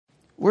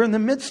We're in the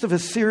midst of a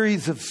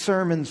series of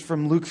sermons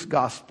from Luke's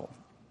Gospel.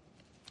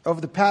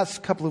 Over the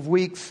past couple of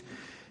weeks,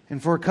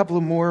 and for a couple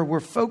of more, we're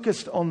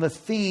focused on the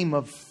theme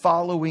of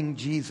following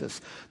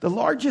Jesus. The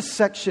largest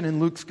section in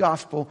Luke's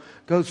Gospel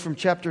goes from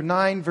chapter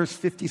 9, verse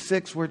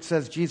 56, where it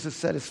says Jesus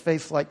set his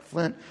face like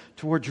flint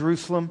toward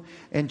Jerusalem,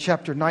 and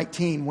chapter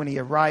 19, when he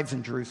arrives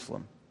in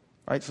Jerusalem.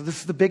 Right, so this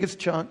is the biggest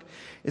chunk.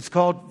 It's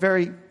called,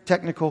 very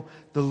technical,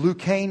 the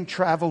Lucain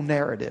travel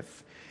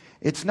narrative.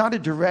 It's not a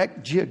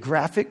direct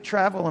geographic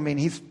travel. I mean,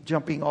 he's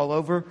jumping all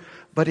over,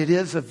 but it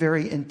is a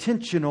very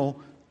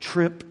intentional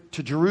trip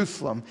to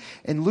Jerusalem.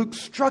 And Luke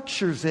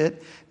structures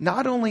it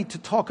not only to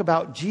talk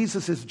about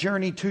Jesus'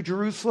 journey to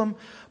Jerusalem,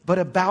 but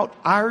about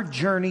our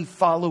journey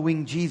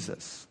following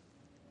Jesus.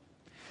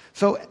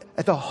 So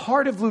at the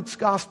heart of Luke's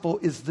gospel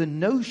is the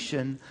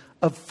notion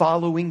of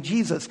following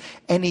Jesus.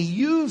 And he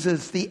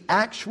uses the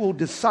actual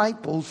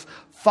disciples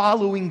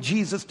following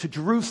Jesus to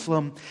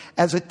Jerusalem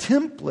as a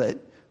template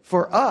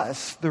for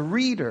us, the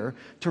reader,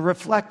 to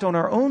reflect on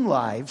our own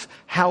lives,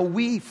 how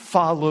we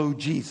follow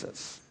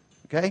Jesus.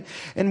 Okay?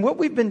 And what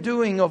we've been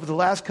doing over the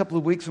last couple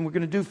of weeks, and we're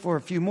going to do for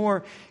a few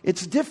more,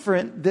 it's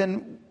different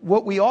than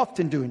what we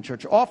often do in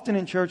church. Often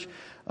in church,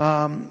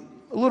 a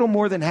little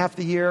more than half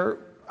the year,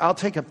 I'll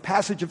take a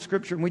passage of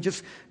Scripture and we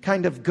just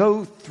kind of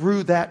go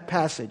through that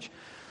passage.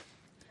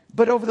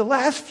 But over the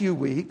last few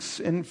weeks,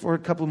 and for a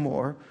couple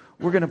more,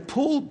 we're going to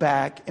pull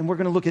back and we're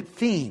going to look at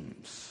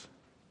themes.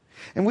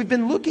 And we've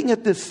been looking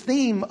at this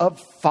theme of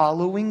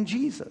following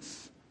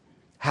Jesus.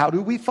 How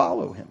do we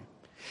follow him?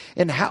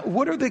 And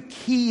what are the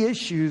key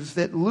issues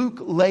that Luke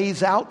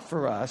lays out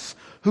for us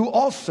who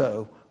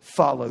also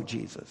follow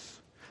Jesus?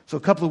 So a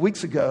couple of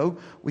weeks ago,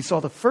 we saw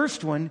the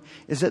first one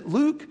is that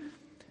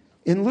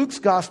in Luke's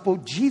gospel,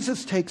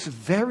 Jesus takes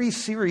very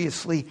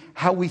seriously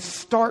how we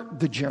start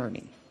the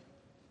journey.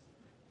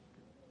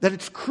 That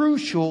it's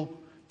crucial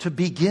to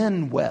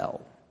begin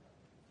well.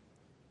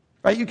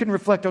 Right? You can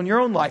reflect on your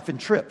own life and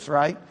trips,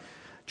 right?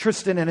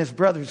 Tristan and his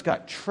brothers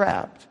got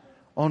trapped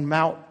on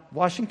Mount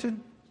Washington.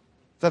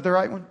 Is that the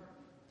right one?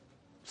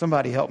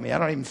 Somebody help me. I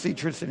don't even see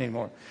Tristan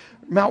anymore.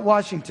 Mount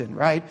Washington,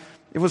 right?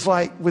 It was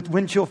like with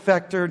wind chill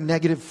factor,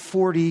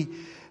 -40.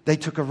 They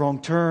took a wrong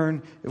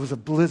turn. It was a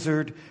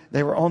blizzard.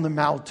 They were on the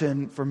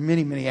mountain for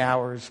many, many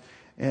hours.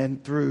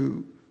 And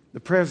through the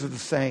prayers of the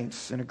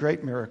saints and a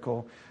great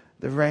miracle,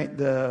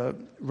 the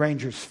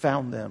rangers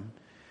found them.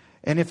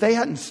 And if they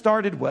hadn't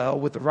started well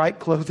with the right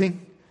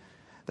clothing,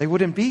 they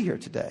wouldn't be here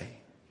today.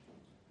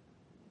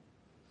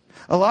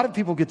 A lot of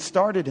people get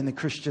started in the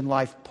Christian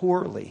life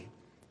poorly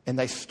and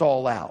they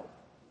stall out.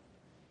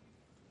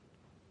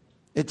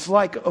 It's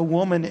like a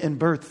woman in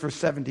birth for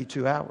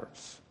 72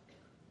 hours.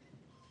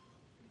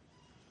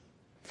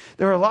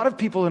 There are a lot of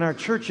people in our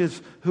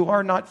churches who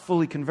are not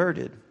fully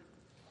converted.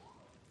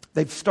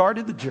 They've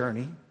started the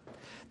journey.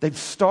 They've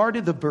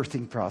started the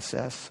birthing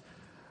process.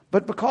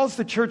 But because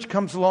the church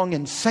comes along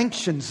and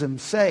sanctions them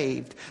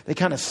saved, they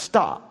kind of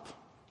stop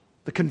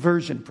the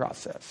conversion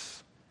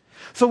process.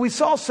 So we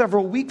saw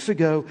several weeks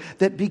ago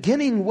that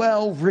beginning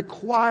well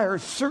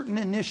requires certain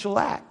initial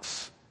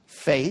acts.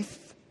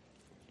 Faith,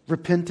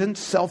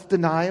 repentance,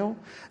 self-denial,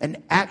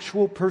 an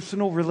actual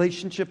personal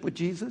relationship with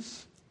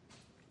Jesus.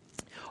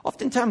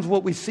 Oftentimes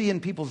what we see in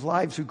people's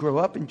lives who grow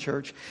up in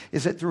church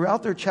is that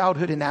throughout their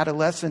childhood and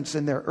adolescence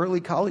and their early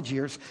college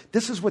years,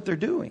 this is what they're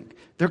doing.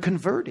 They're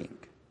converting.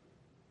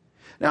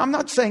 Now, I'm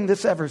not saying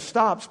this ever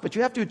stops, but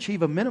you have to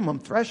achieve a minimum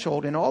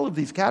threshold in all of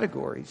these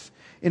categories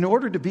in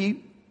order to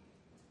be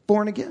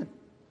born again,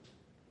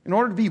 in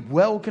order to be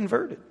well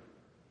converted.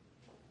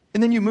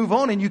 And then you move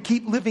on and you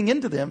keep living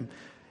into them.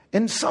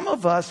 And some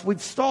of us,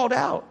 we've stalled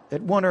out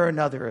at one or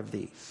another of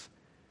these.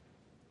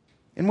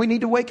 And we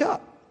need to wake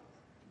up.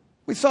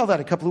 We saw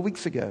that a couple of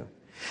weeks ago.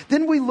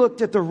 Then we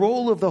looked at the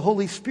role of the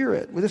Holy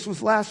Spirit. Well, this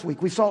was last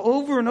week. We saw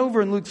over and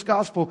over in Luke's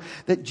gospel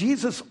that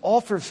Jesus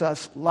offers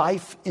us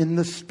life in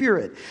the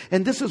Spirit.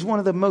 And this is one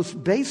of the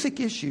most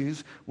basic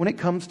issues when it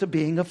comes to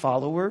being a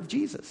follower of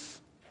Jesus.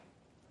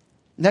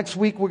 Next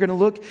week, we're going to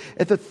look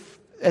at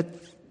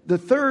the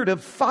third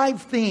of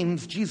 5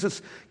 themes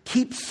Jesus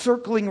keeps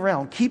circling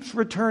around, keeps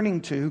returning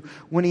to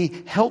when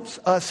he helps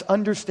us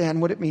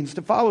understand what it means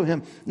to follow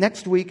him.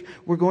 Next week,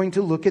 we're going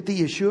to look at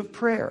the issue of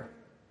prayer.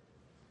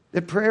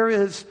 That prayer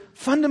is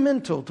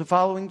fundamental to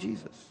following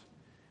Jesus.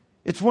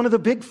 It's one of the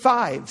big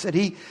 5s that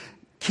he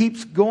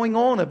keeps going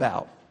on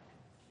about.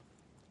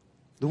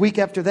 The week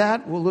after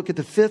that, we'll look at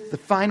the 5th, the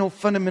final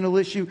fundamental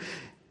issue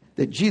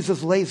that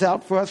Jesus lays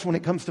out for us when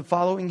it comes to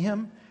following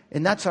him,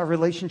 and that's our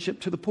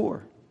relationship to the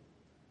poor.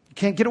 You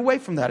can't get away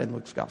from that in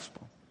Luke's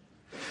gospel.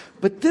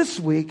 But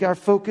this week, our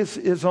focus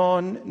is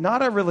on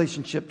not our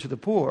relationship to the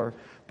poor,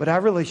 but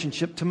our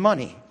relationship to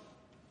money.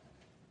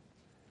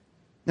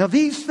 Now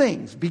these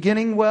things,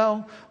 beginning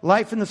well,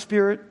 life in the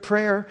Spirit,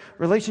 prayer,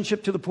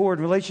 relationship to the poor,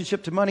 and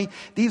relationship to money,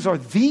 these are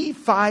the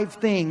 5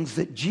 things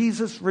that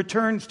Jesus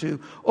returns to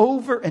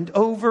over and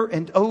over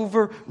and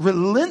over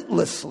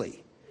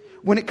relentlessly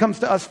when it comes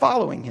to us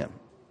following him.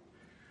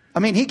 I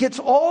mean, he gets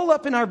all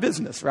up in our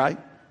business, right?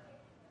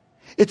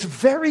 It's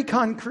very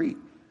concrete.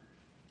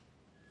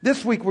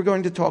 This week we're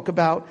going to talk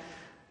about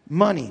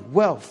money,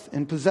 wealth,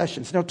 and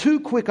possessions. Now,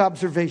 2 quick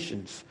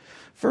observations.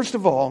 First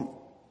of all,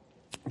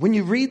 when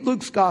you read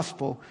Luke's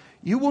gospel,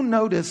 you will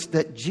notice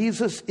that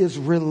Jesus is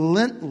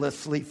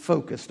relentlessly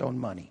focused on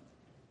money,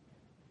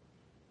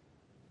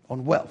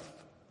 on wealth,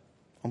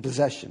 on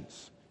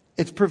possessions.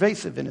 It's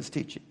pervasive in his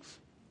teachings.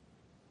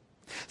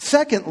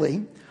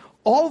 Secondly,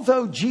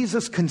 although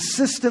Jesus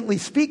consistently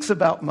speaks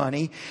about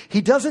money,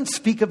 he doesn't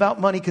speak about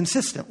money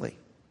consistently.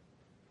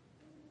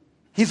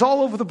 He's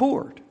all over the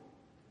board.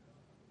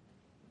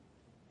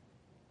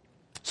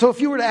 So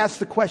if you were to ask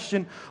the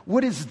question,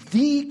 what is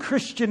the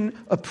Christian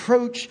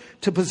approach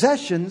to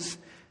possessions?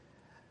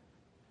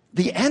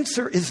 The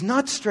answer is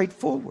not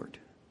straightforward.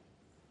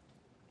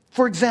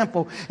 For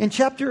example, in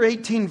chapter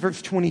 18,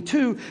 verse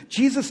 22,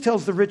 Jesus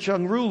tells the rich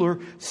young ruler,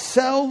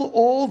 sell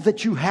all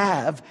that you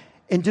have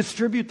and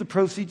distribute the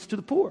proceeds to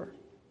the poor.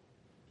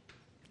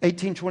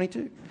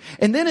 18:22.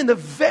 And then in the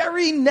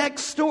very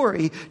next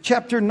story,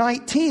 chapter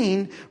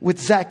 19,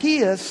 with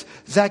Zacchaeus,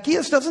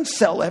 Zacchaeus doesn't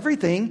sell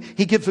everything.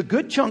 He gives a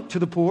good chunk to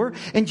the poor,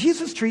 and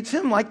Jesus treats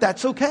him like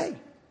that's okay.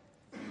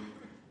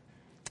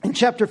 In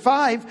chapter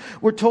 5,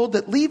 we're told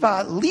that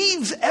Levi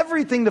leaves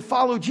everything to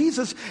follow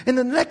Jesus, and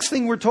the next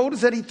thing we're told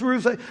is that he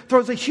throws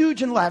a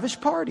huge and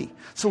lavish party.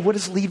 So what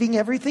does leaving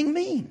everything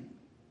mean?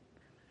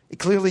 It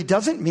clearly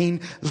doesn't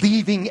mean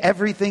leaving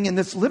everything in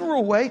this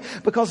literal way,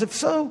 because if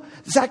so,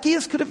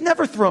 Zacchaeus could have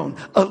never thrown.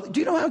 Do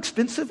you know how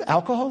expensive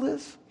alcohol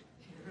is?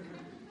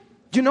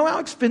 Do you know how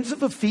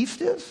expensive a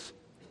feast is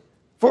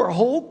for a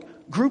whole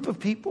group of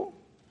people?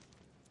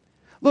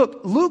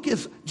 Look,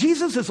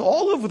 Jesus is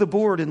all over the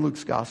board in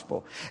Luke's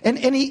gospel. And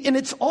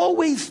it's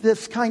always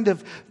this kind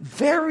of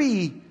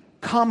very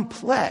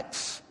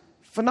complex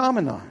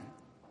phenomenon.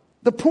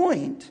 The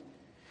point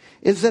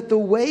is that the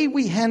way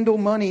we handle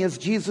money as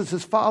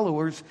Jesus'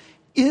 followers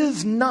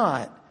is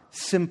not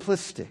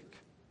simplistic.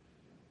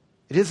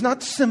 It is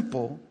not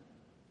simple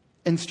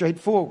and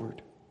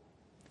straightforward.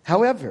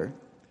 However,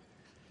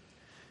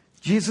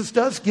 Jesus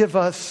does give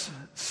us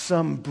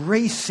some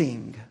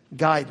bracing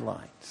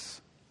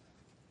guidelines.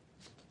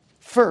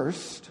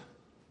 First,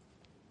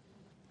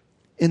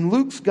 in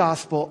Luke's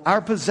gospel,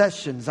 our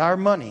possessions, our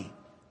money,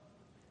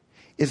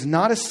 is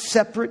not a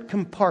separate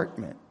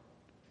compartment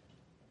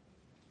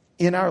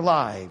in our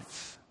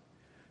lives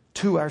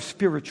to our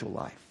spiritual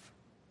life.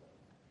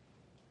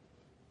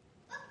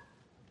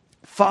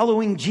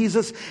 Following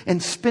Jesus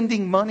and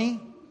spending money,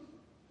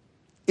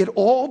 it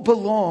all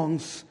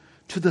belongs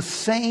to the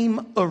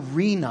same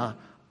arena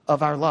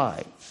of our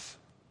lives.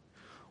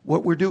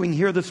 What we're doing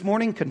here this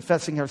morning,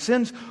 confessing our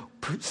sins,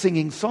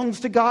 singing songs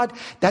to God,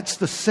 that's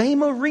the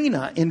same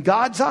arena in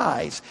God's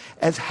eyes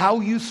as how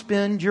you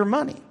spend your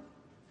money.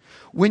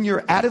 When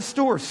you're at a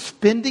store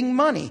spending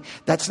money,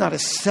 that's not a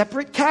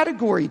separate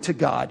category to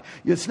God.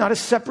 It's not a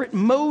separate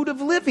mode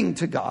of living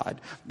to God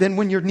than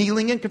when you're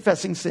kneeling and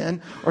confessing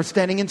sin, or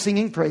standing and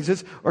singing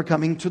praises, or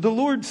coming to the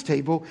Lord's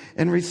table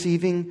and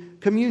receiving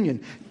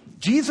communion.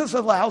 Jesus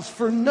allows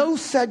for no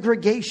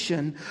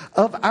segregation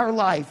of our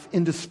life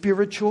into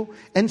spiritual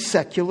and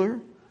secular,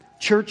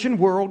 church and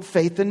world,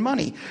 faith and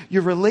money.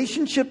 Your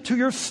relationship to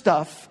your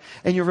stuff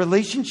and your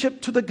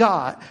relationship to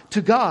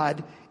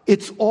God,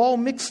 it's all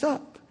mixed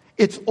up.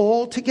 It's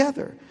all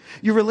together.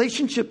 Your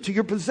relationship to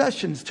your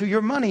possessions, to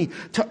your money,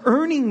 to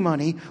earning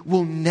money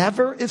will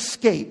never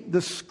escape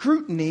the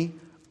scrutiny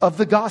of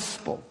the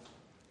gospel.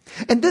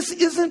 And this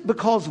isn't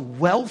because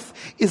wealth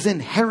is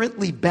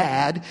inherently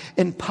bad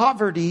and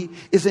poverty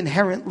is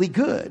inherently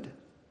good.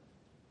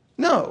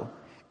 No.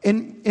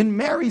 In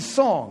Mary's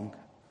song,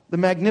 the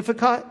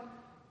Magnificat,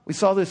 we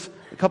saw this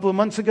a couple of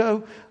months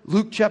ago,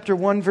 Luke chapter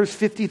 1, verse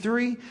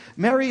 53.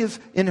 Mary is,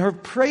 in her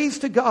praise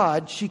to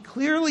God, she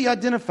clearly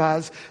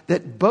identifies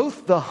that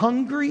both the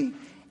hungry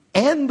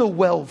and the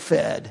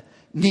well-fed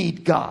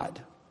need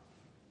God.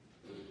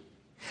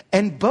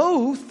 And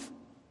both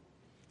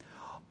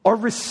are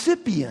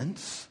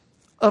recipients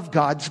of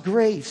God's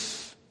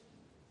grace.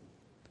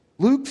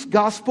 Luke's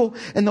gospel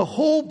and the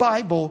whole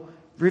Bible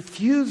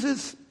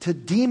refuses to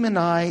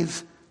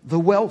demonize the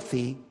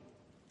wealthy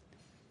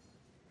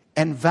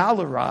and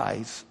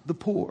valorize the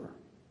poor.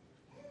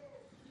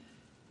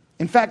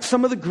 In fact,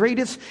 some of the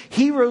greatest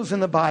heroes in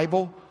the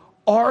Bible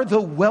are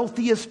the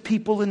wealthiest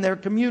people in their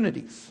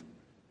communities.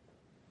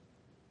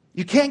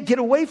 You can't get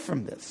away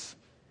from this.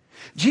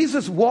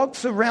 Jesus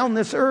walks around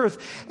this earth,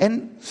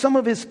 and some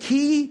of his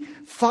key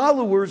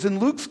followers in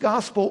Luke's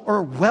gospel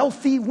are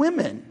wealthy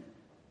women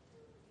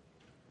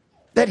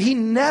that he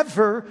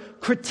never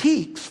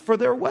critiques for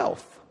their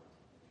wealth.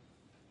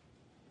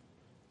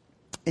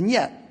 And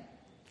yet,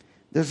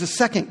 there's a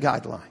second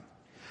guideline.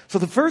 So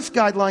the first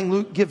guideline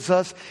Luke gives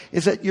us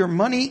is that your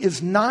money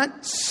is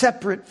not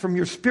separate from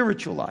your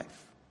spiritual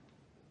life.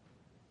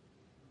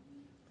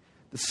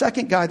 The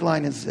second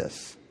guideline is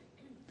this: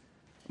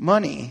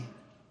 money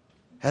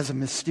has a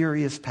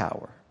mysterious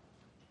power.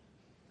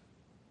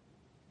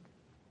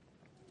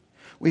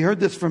 We heard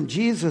this from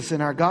Jesus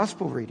in our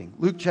gospel reading,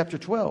 Luke chapter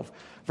 12,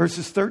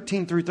 verses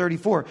 13 through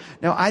 34.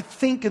 Now, I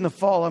think in the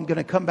fall I'm going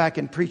to come back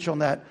and preach on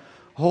that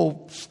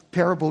whole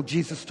parable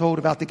Jesus told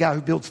about the guy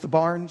who builds the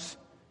barns.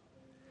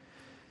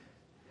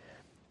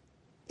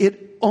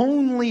 It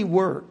only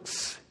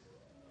works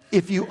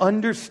if you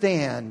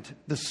understand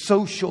the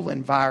social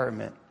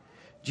environment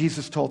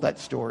Jesus told that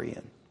story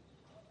in.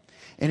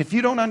 And if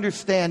you don't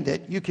understand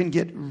it, you can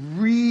get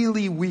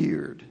really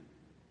weird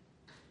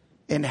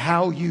in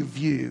how you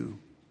view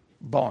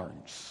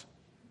barns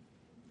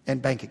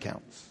and bank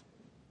accounts.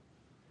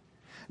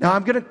 Now,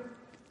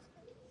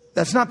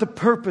 that's not the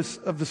purpose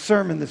of the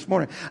sermon this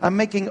morning. I'm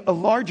making a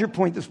larger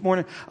point this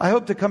morning. I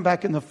hope to come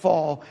back in the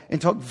fall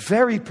and talk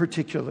very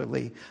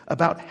particularly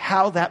about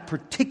how that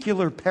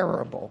particular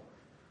parable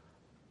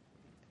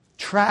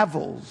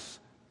travels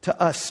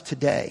to us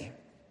today.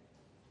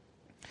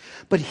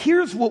 But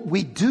here's what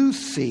we do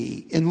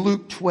see in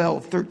Luke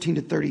 12, 13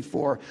 to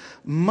 34.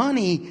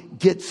 Money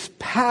gets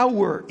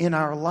power in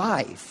our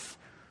life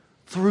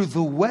through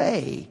the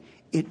way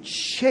it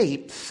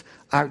shapes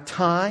our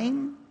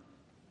time,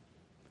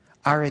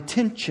 our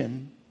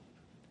attention,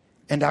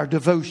 and our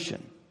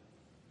devotion.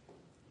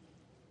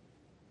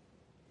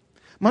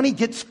 Money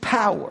gets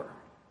power,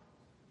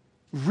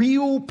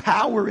 real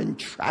power and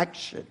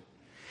traction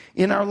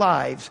in our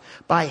lives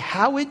by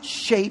how it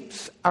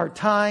shapes our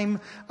time,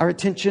 our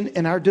attention,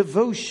 and our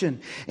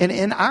devotion. And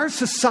in our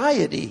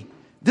society,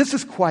 this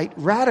is quite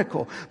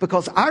radical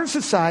because our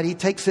society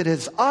takes it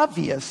as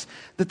obvious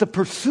that the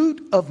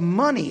pursuit of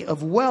money,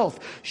 of wealth,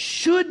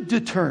 should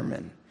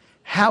determine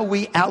how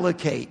we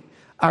allocate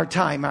our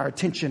time, our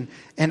attention,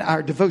 and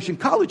our devotion.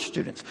 College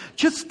students,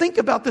 just think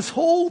about this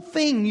whole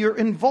thing you're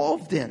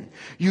involved in.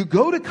 You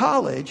go to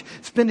college,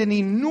 spend an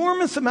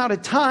enormous amount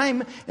of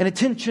time and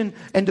attention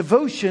and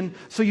devotion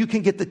so you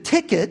can get the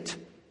ticket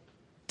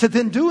to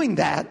then doing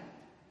that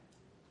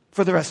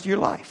for the rest of your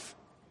life.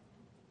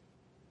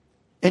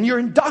 And you're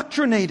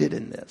indoctrinated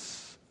in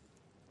this.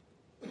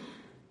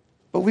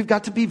 But we've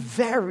got to be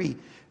very,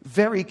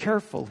 very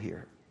careful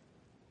here.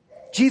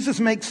 Jesus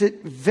makes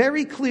it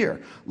very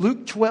clear.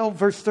 Luke 12,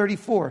 verse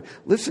 34.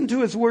 Listen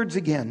to his words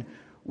again.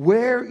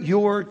 Where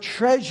your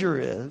treasure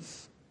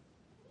is,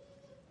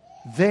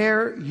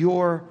 there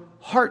your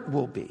heart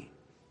will be.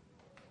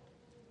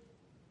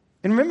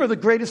 And remember, the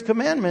greatest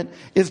commandment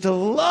is to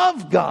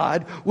love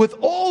God with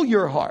all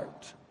your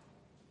heart.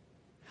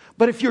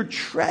 But if your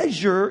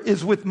treasure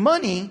is with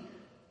money,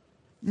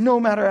 no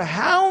matter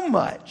how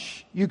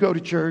much you go to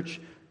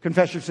church,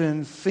 confess your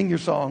sins, sing your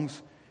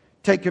songs,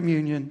 take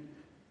communion,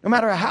 no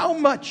matter how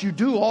much you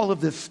do all of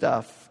this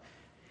stuff,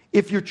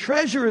 if your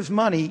treasure is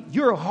money,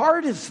 your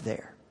heart is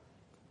there.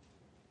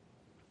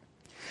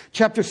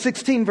 Chapter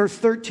 16, verse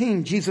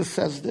 13, Jesus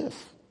says this.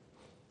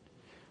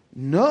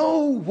 No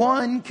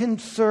one can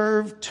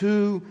serve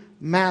two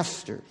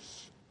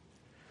masters,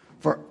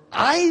 for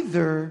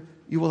either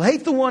you will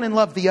hate the one and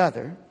love the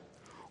other,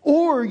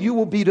 or you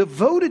will be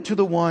devoted to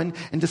the one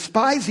and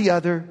despise the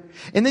other.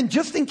 And then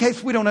just in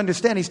case we don't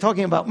understand, he's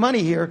talking about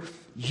money here.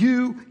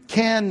 You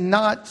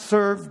cannot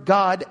serve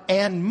God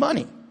and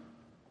money.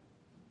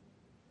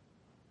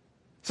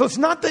 So it's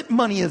not that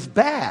money is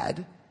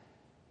bad.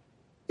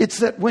 It's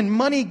that when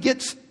money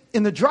gets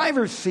in the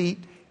driver's seat,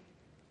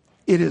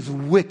 it is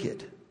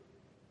wicked.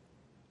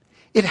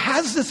 It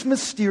has this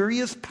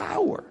mysterious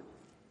power.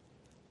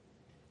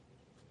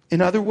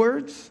 In other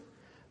words,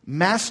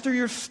 master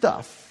your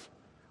stuff,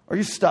 or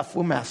your stuff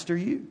will master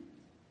you.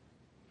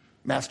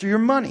 Master your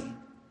money,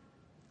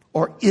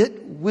 or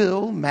it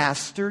will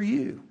master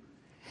you.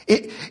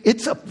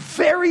 It's a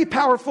very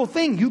powerful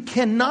thing. You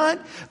cannot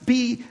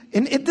be,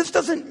 and this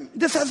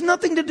has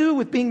nothing to do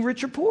with being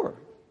rich or poor.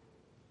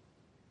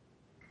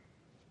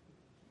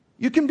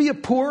 You can be a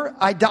poor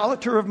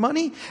idolater of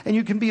money, and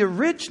you can be a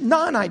rich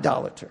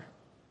non-idolater.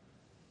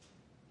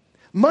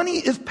 Money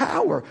is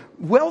power.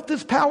 Wealth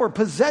is power.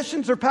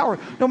 Possessions are power.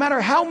 No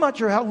matter how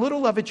much or how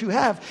little of it you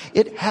have,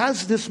 it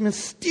has this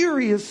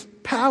mysterious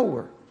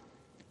power.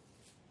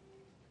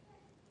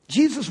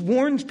 Jesus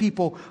warns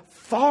people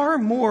far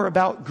more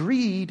about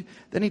greed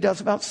than he does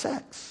about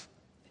sex.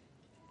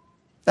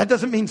 That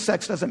doesn't mean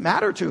sex doesn't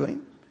matter to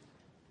him.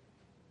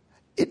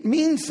 It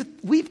means that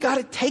we've got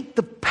to take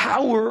the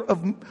power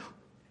of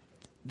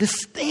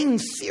this thing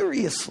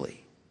seriously.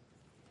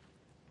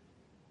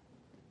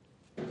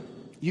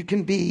 You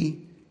can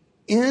be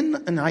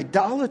in an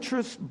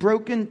idolatrous,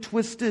 broken,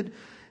 twisted,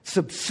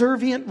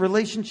 subservient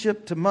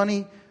relationship to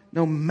money,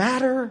 no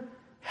matter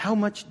how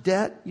much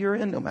debt you're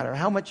in, no matter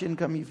how much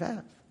income you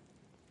have.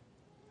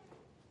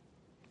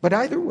 But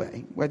either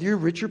way, whether you're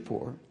rich or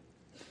poor,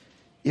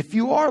 if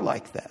you are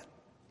like that,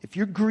 if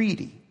you're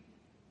greedy,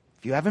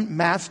 if you haven't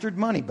mastered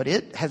money, but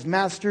it has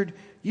mastered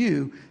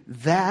you,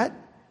 that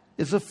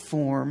is a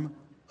form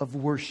of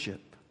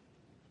worship.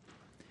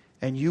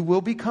 And you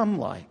will become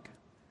like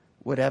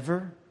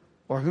whatever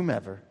or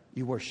whomever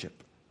you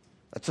worship.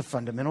 That's a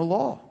fundamental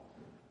law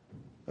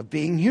of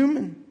being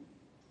human.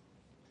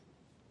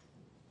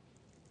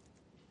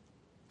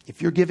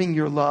 If you're giving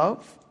your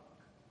love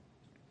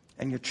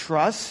and your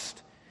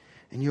trust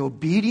and your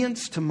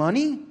obedience to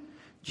money,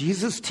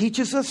 Jesus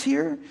teaches us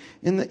here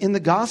in the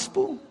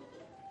gospel,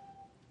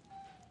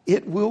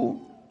 it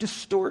will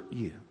distort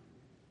you.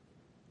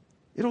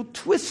 It'll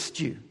twist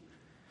you.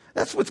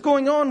 That's what's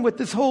going on with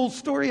this whole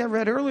story I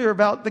read earlier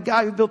about the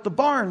guy who built the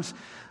barns.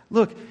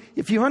 Look,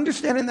 if you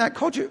understand in that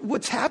culture,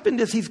 what's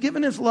happened is he's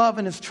given his love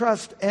and his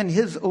trust and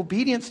his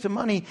obedience to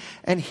money,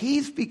 and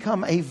he's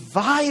become a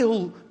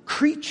vile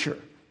creature.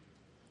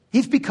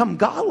 He's become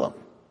Gollum.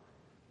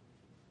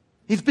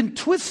 He's been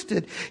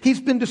twisted. He's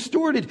been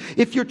distorted.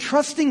 If you're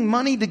trusting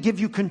money to give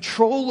you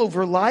control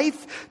over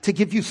life, to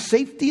give you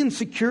safety and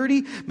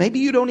security, maybe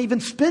you don't even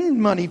spend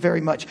money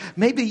very much.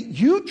 Maybe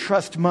you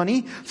trust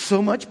money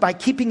so much by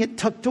keeping it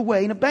tucked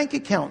away in a bank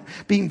account,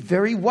 being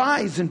very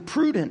wise and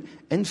prudent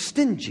and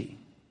stingy,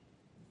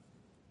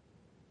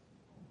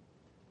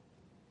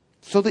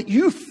 so that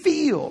you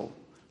feel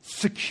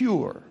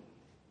secure.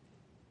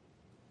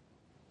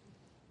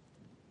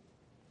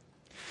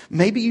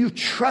 Maybe you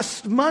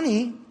trust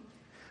money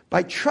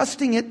by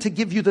trusting it to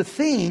give you the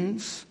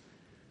things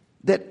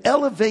that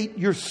elevate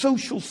your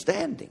social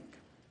standing.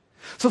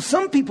 So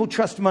some people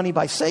trust money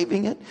by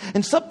saving it,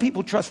 and some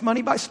people trust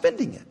money by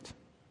spending it.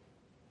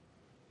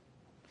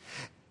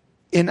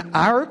 In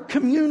our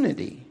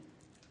community,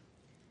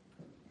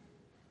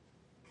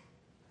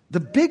 the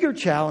bigger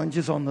challenge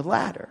is on the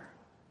latter.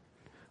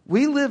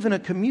 We live in a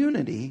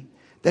community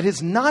that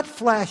is not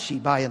flashy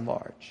by and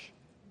large.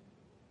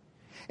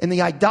 And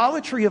the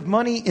idolatry of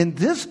money in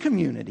this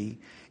community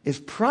is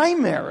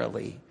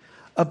primarily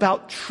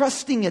about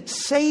trusting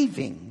its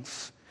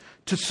savings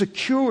to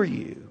secure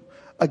you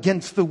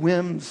against the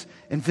whims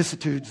and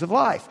vicissitudes of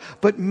life.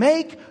 But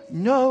make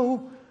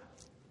no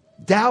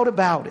doubt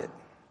about it,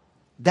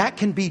 that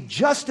can be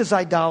just as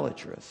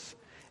idolatrous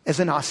as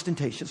an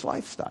ostentatious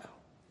lifestyle.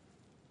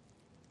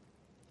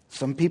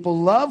 Some people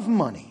love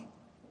money.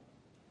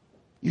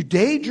 You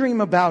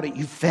daydream about it.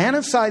 You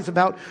fantasize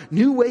about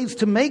new ways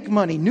to make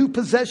money, new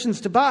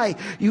possessions to buy.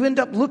 You end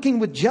up looking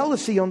with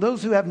jealousy on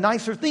those who have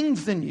nicer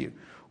things than you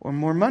or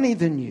more money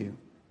than you.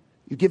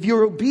 You give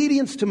your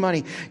obedience to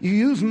money. You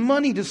use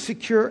money to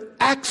secure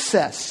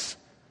access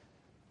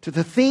to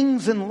the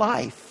things in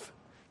life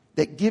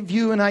that give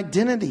you an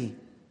identity.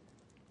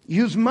 You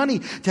use money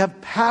to have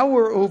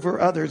power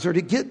over others or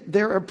to get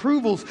their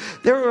approvals.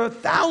 There are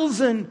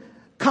 1,000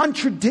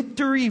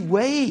 contradictory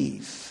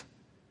ways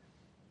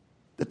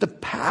that the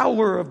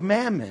power of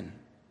mammon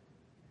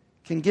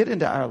can get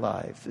into our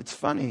lives. It's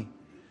funny.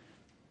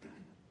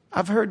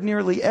 I've heard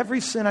nearly every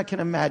sin I can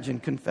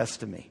imagine confessed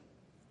to me.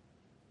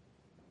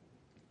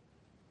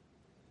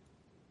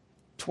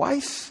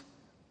 Twice,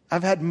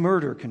 I've had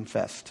murder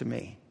confessed to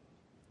me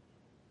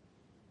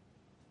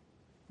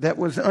that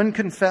was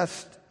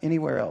unconfessed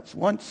anywhere else.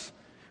 Once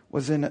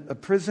was in a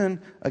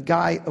prison, a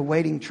guy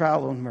awaiting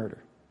trial on murder.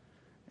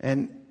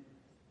 And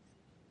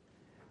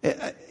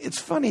it's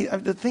funny,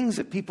 the things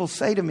that people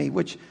say to me,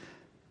 which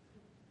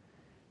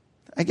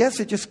I guess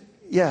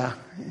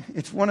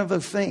it's one of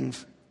those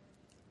things.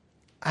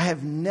 I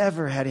have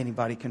never had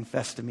anybody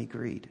confess to me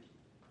greed.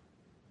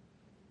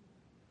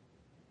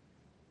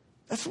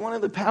 That's one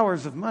of the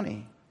powers of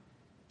money,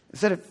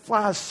 is that it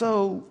flies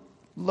so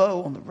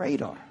low on the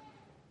radar.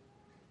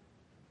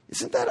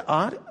 Isn't that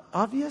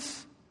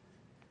obvious?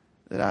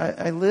 That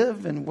I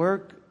live and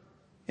work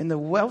in the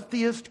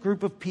wealthiest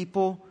group of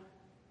people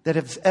that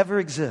have ever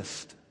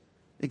existed,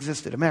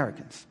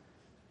 Americans.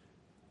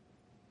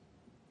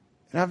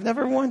 And I've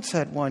never once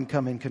had one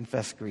come and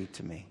confess greed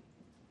to me.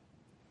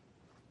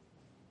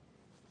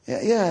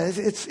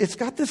 It's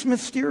got this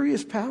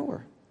mysterious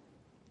power.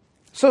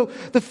 So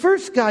the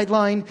first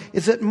guideline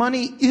is that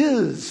money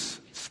is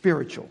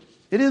spiritual.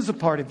 It is a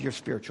part of your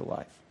spiritual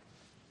life.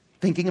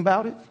 Thinking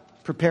about it,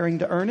 preparing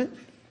to earn it,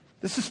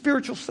 this is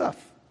spiritual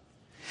stuff.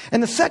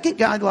 And the second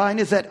guideline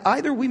is that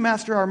either we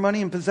master our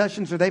money and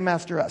possessions or they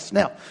master us.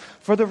 Now,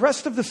 for the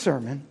rest of the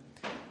sermon,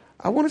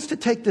 I want us to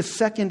take this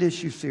second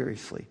issue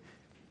seriously.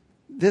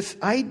 This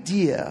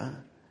idea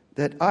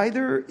that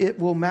either it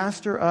will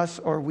master us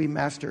or we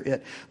master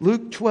it.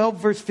 Luke 12,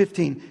 verse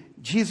 15,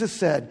 Jesus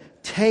said,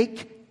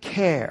 "Take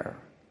care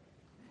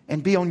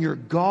and be on your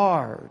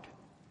guard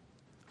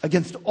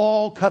against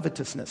all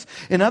covetousness."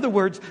 In other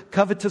words,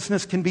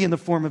 covetousness can be in the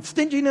form of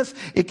stinginess.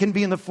 It can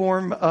be in the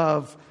form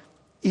of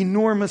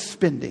enormous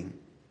spending.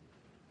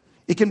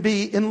 It can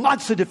be in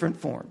lots of different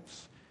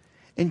forms.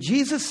 And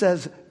Jesus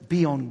says,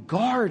 be on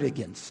guard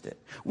against it.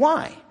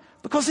 Why?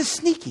 Because it's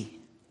sneaky.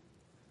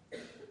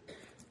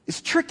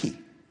 It's tricky.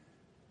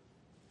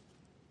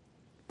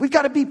 We've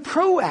got to be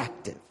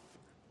proactive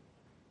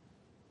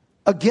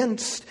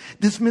against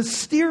this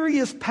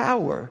mysterious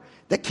power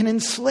that can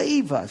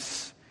enslave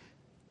us.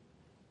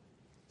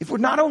 If we're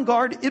not on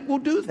guard, it will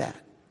do that.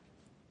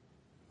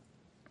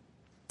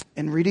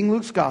 In reading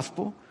Luke's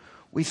gospel,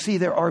 we see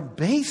there are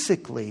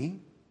basically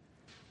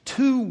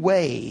two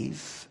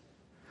ways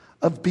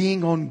of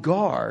being on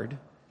guard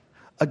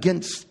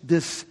against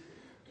this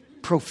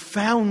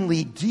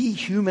profoundly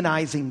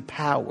dehumanizing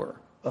power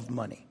of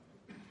money.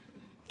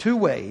 Two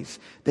ways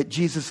that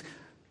Jesus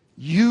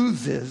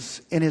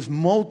uses in his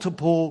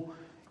multiple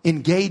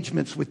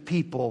engagements with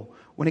people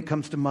when it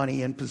comes to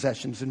money and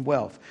possessions and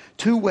wealth.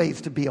 Two ways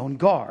to be on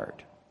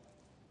guard.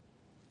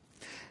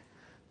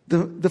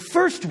 The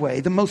first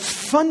way, the most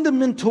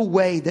fundamental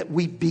way that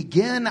we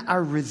begin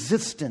our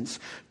resistance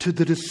to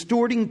the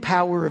distorting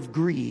power of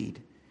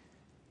greed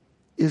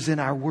is in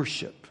our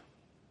worship.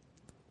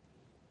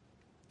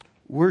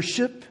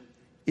 Worship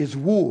is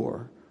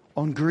war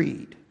on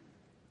greed.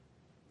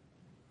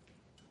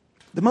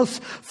 The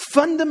most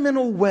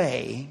fundamental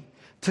way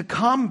to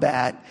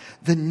combat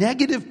the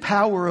negative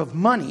power of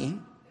money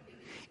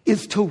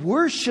is to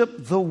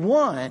worship the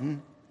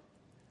one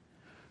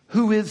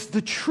who is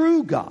the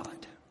true God.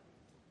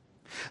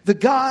 The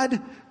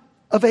God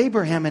of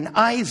Abraham and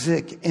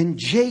Isaac and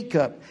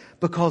Jacob,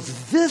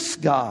 because this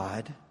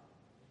God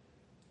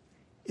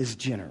is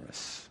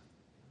generous.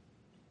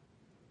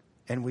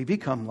 And we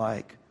become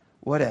like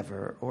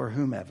whatever or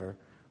whomever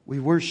we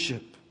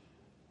worship.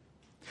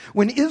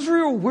 When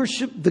Israel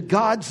worshiped the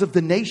gods of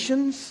the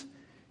nations,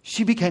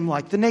 she became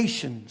like the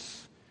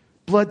nations,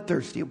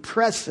 bloodthirsty,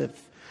 oppressive,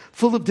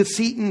 full of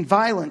deceit and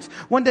violence.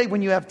 One day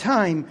when you have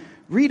time,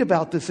 read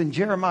about this in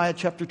Jeremiah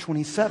chapter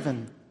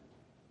 27.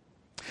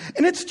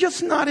 And it's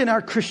just not in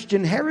our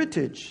Christian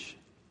heritage.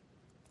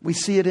 We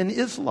see it in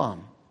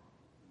Islam.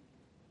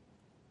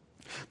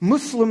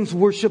 Muslims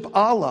worship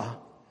Allah,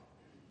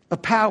 a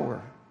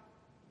power,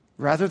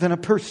 rather than a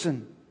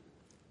person.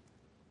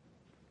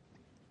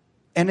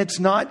 And it's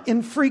not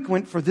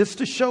infrequent for this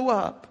to show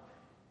up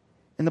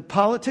in the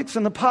politics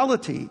and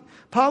the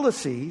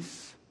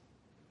policies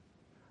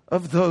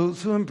of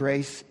those who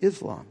embrace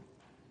Islam.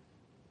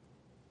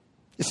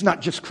 It's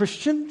not just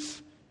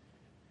Christians.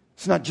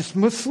 It's not just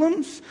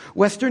Muslims.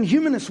 Western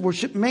humanists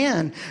worship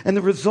man. And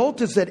the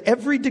result is that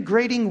every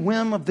degrading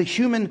whim of the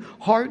human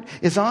heart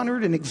is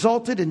honored and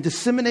exalted and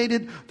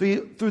disseminated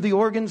through the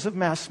organs of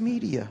mass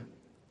media.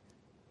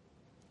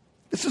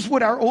 This is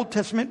what our Old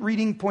Testament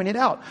reading pointed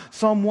out.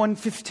 Psalm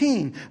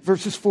 115,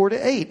 verses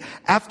 4-8.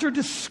 After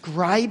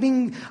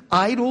describing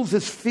idols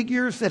as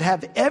figures that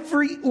have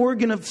every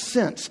organ of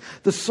sense,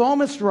 the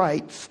psalmist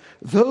writes,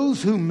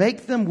 "Those who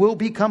make them will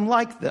become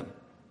like them."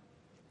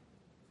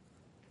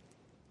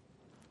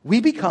 We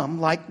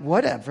become like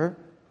whatever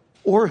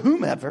or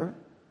whomever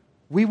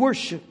we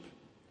worship.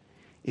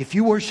 If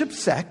you worship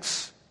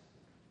sex,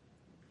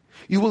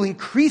 you will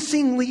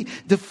increasingly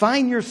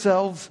define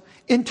yourselves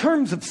in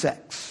terms of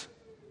sex.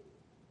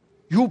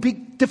 You will be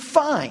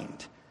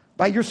defined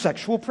by your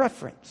sexual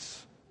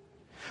preference,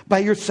 by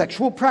your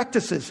sexual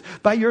practices,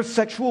 by your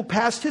sexual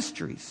past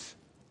histories.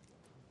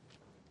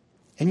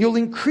 And you'll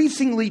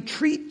increasingly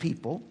treat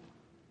people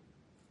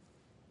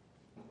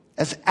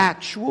as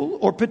actual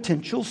or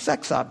potential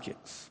sex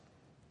objects.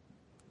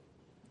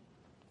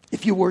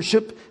 If you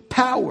worship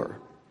power,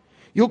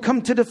 you'll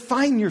come to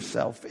define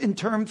yourself in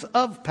terms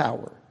of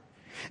power.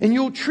 And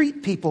you'll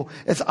treat people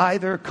as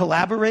either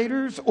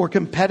collaborators or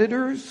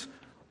competitors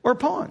or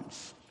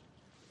pawns.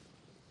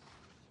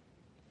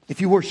 If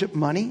you worship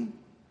money,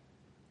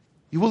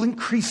 you will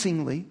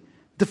increasingly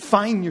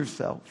define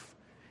yourself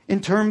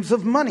in terms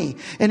of money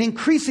and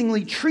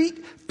increasingly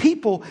treat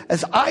people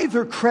as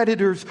either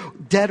creditors,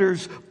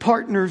 debtors,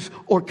 partners,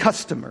 or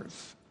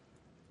customers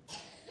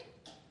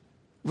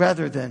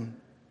rather than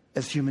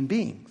as human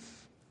beings.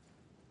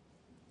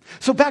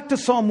 So back to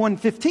Psalm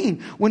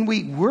 115. When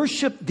we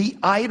worship the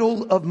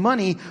idol of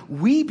money,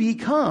 we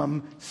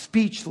become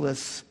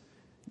speechless,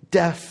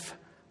 deaf,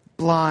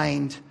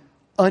 blind,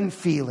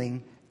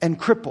 unfeeling, and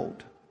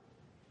crippled.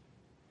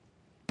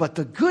 But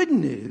the good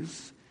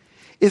news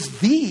is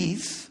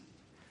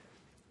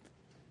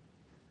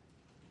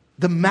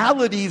the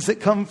maladies that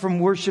come from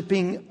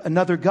worshiping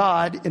another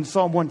God in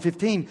Psalm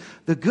 115,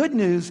 the good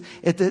news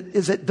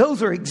is that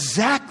those are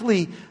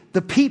exactly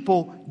the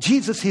people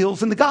Jesus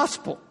heals in the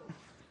gospel.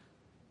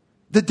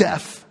 The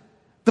deaf,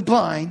 the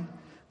blind,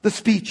 the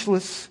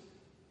speechless.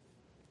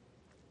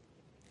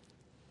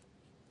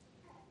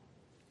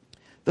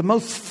 The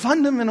most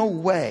fundamental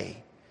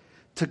way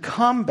to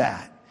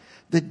combat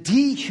the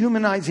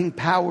dehumanizing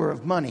power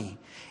of money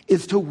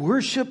is to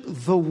worship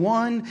the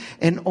one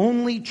and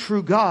only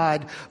true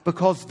God,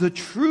 because the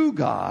true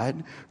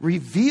God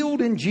revealed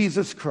in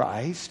Jesus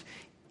Christ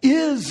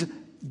is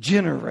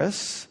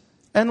generous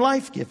and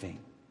life-giving.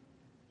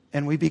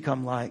 And we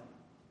become like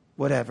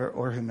whatever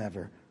or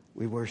whomever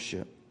we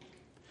worship.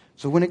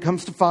 So when it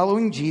comes to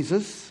following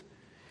Jesus,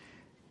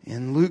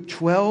 in Luke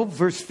 12,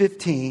 verse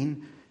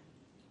 15,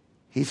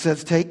 he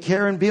says, "Take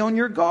care and be on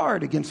your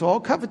guard against all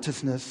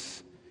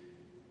covetousness."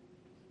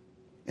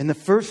 And the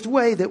first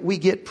way that we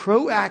get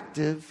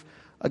proactive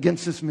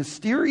against this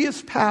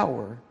mysterious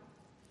power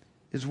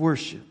is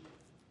worship.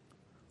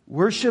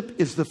 Worship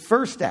is the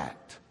first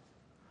act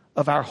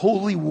of our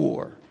holy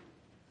war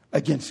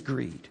against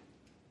greed.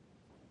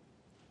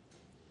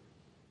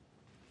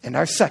 And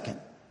our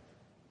second,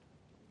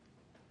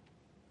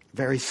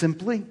 very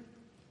simply,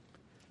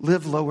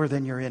 live lower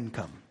than your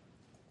income.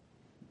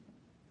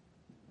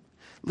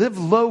 Live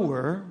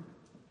lower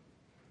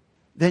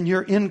than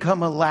your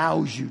income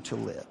allows you to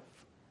live.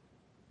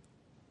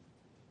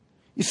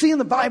 You see, in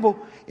the Bible,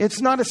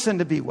 it's not a sin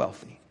to be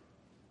wealthy.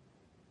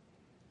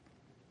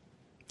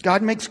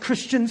 God makes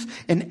Christians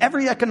in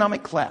every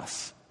economic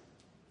class.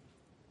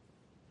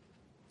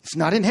 It's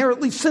not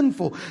inherently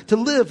sinful to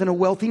live in a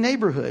wealthy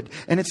neighborhood,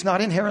 and it's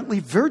not inherently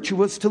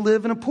virtuous to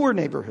live in a poor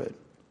neighborhood.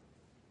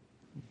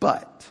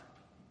 But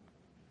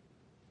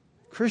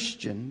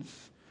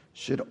Christians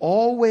should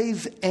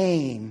always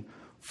aim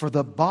for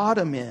the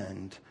bottom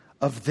end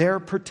of their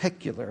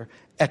particular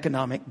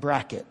economic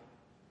bracket.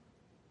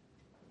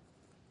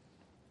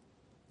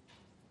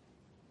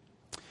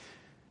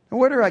 Now,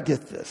 where do I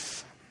get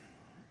this?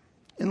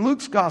 In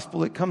Luke's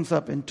gospel, it comes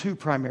up in two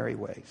primary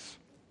ways.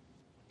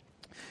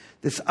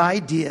 This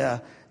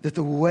idea that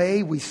the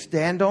way we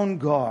stand on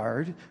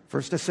guard,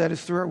 first I said,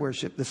 is through our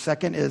worship. The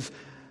second is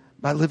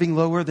by living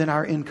lower than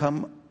our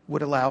income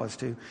would allow us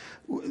to.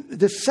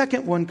 The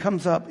second one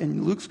comes up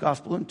in Luke's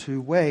gospel in two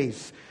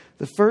ways.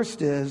 The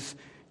first is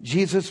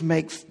Jesus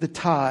makes the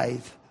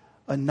tithe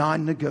a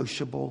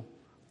non-negotiable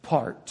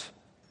part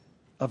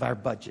of our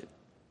budget.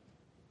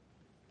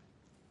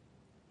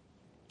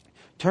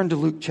 Turn to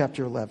Luke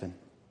chapter 11.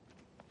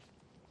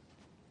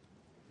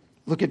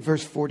 Look at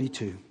verse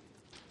 42.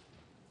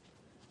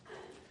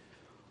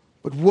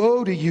 But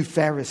woe to you,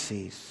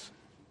 Pharisees,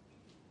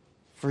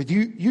 for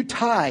you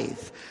tithe.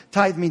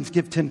 Tithe means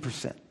give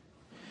 10%.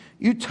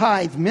 You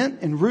tithe mint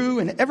and rue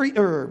and every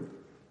herb,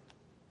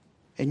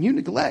 and you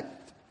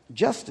neglect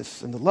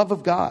justice and the love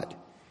of God.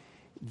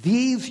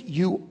 These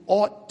you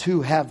ought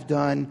to have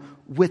done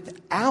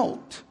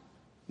without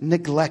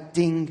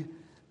neglecting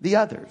the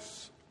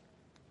others.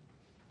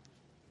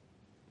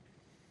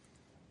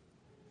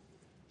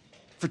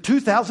 For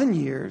 2,000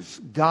 years,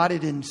 God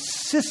had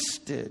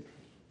insisted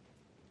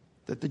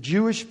that the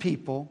Jewish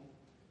people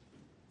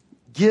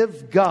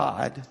give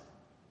God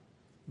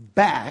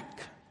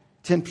back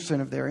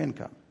 10% of their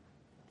income.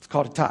 It's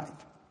called a tithe.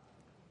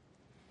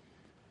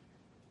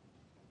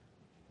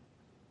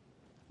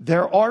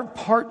 There are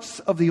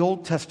parts of the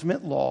Old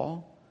Testament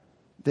law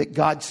that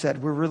God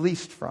said we're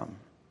released from.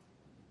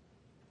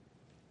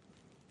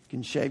 You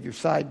can shave your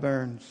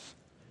sideburns.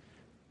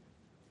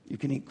 You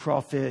can eat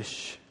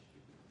crawfish.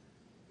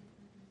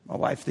 My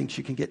wife thinks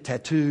you can get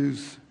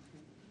tattoos.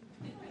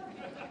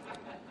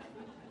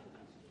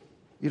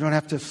 You don't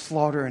have to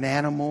slaughter an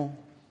animal.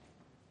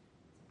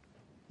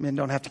 Men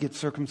don't have to get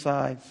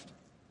circumcised.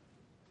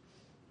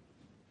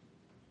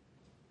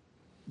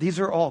 These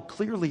are all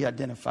clearly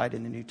identified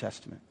in the New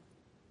Testament.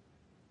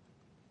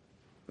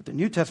 But the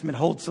New Testament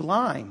holds the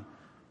line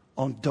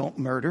on don't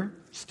murder,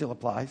 still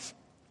applies.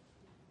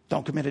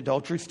 Don't commit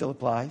adultery, still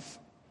applies.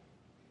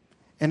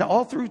 And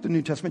all through the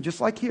New Testament,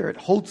 just like here, it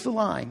holds the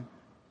line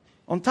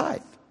on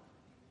tithe.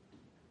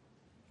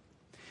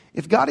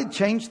 If God had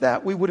changed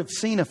that, we would have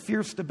seen a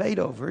fierce debate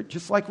over it,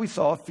 just like we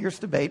saw a fierce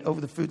debate over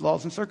the food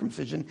laws and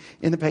circumcision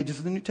in the pages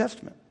of the New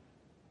Testament.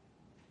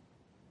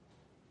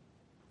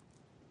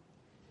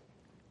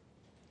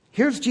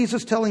 Here's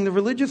Jesus telling the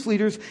religious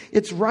leaders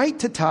it's right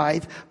to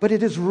tithe, but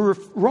it is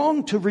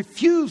wrong to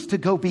refuse to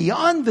go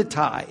beyond the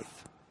tithe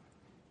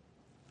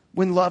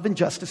when love and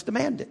justice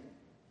demand it.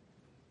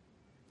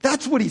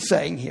 That's what he's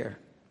saying here.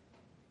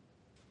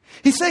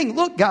 He's saying,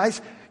 look,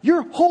 guys,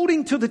 you're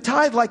holding to the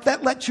tithe like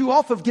that lets you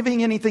off of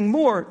giving anything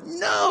more.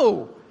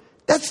 No,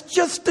 that's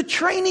just the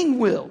training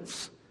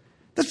wheels.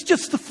 That's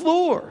just the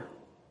floor.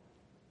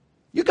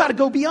 You got to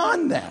go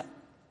beyond that.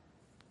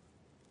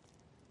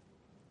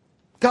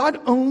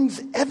 God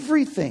owns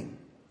everything.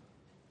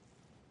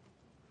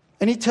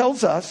 And he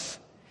tells us,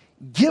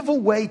 give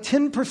away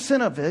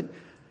 10% of it.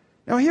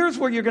 Now here's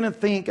where you're going to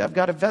think, I've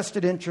got a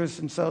vested interest,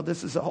 and so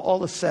this is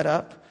all a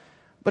setup.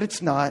 But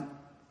it's not.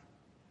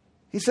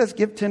 He says,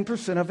 give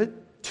 10% of it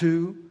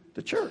to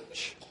the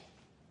church.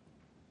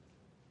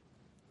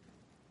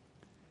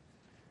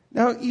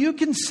 Now, you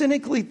can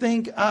cynically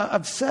think,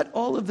 I've set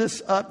all of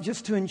this up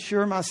just to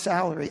ensure my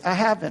salary. I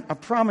haven't. I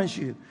promise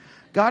you.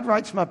 God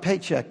writes my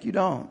paycheck. You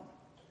don't.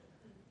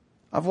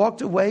 I've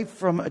walked away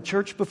from a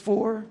church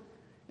before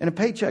and a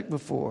paycheck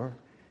before.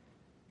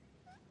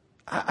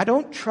 I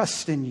don't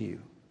trust in you.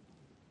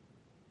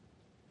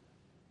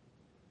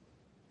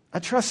 I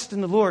trust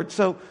in the Lord.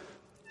 So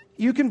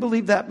you can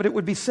believe that, but it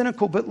would be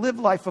cynical. But live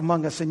life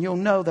among us, and you'll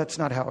know that's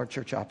not how our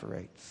church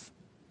operates.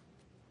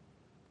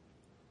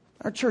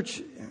 Our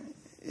church,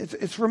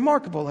 it's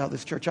remarkable how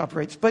this church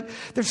operates, but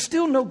there's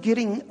still no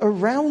getting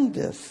around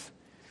this.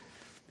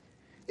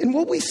 And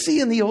what we see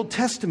in the Old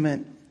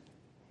Testament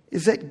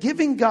is that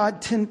giving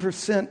God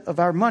 10% of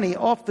our money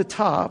off the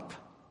top,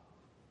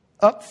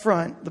 up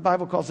front, the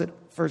Bible calls it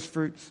first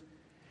fruits,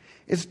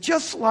 is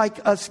just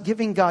like us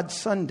giving God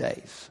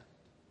Sundays.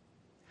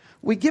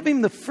 We give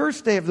him the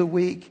first day of the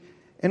week,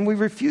 and we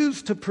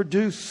refuse to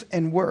produce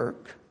and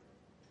work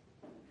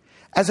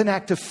as an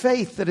act of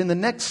faith that in the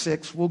next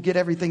 6 we'll get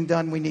everything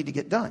done we need to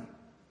get done.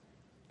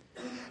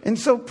 And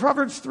so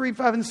Proverbs 3,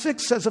 5, and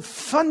 6 says a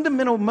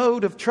fundamental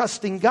mode of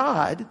trusting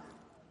God,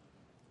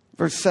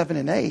 verse 7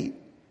 and 8,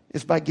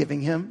 is by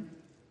giving him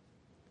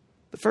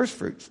the first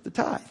fruits, the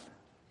tithe.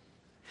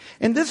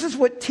 And this is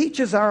what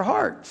teaches our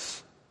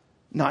hearts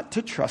not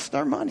to trust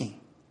our money.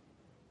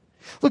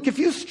 Look, if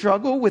you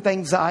struggle with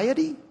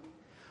anxiety,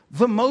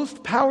 the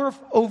most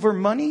powerful over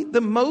money, the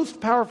most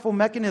powerful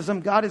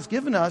mechanism God has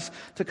given us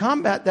to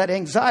combat that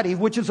anxiety,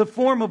 which is a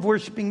form of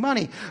worshiping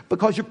money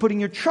because you're putting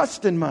your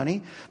trust in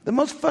money. The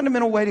most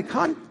fundamental way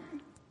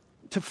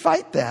to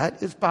fight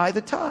that is by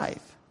the tithe.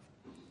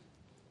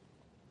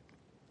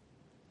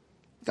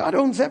 God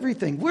owns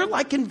everything. We're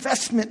like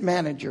investment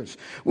managers.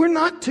 We're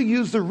not to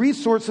use the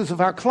resources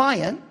of our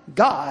client,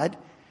 God,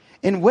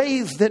 in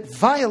ways that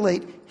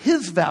violate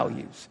His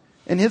values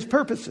and His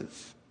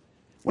purposes.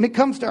 When it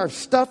comes to our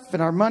stuff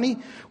and our money,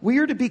 we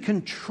are to be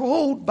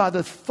controlled by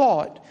the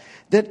thought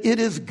that it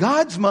is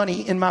God's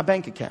money in my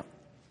bank account.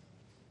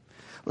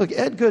 Look,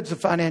 Ed Good's a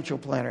financial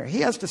planner.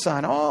 He has to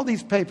sign all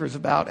these papers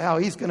about how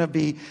he's going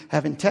to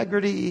have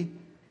integrity,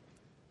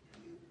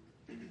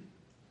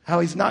 how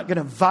he's not going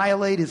to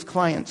violate his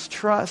client's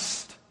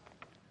trust.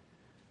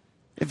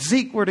 If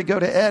Zeke were to go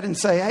to Ed and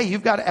say, hey,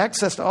 you've got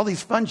access to all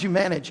these funds you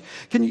manage,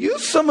 can you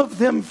use some of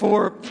them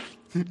for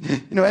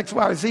X,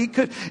 Y, or Z?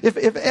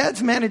 If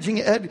Ed's managing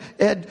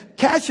Ed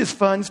Cash's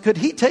funds, could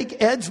he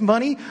take Ed's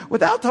money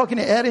without talking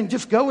to Ed and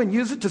just go and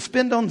use it to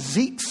spend on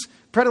Zeke's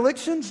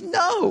predilections?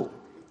 No.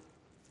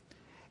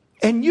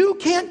 And you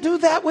can't do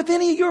that with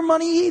any of your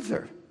money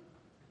either.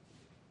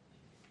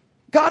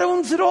 God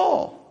owns it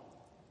all.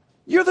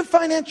 You're the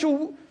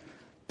financial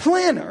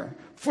planner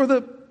for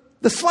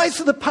the slice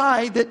of the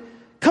pie that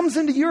comes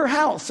into your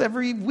house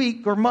every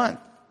week or month.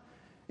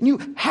 And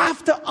you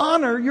have to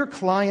honor your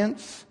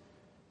client's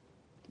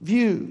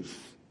views.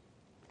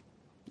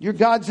 You're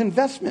God's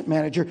investment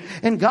manager.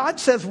 And God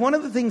says one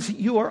of the things that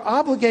you are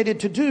obligated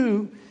to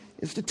do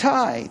is to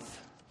tithe.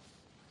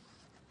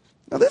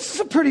 Now, this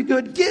is a pretty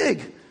good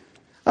gig.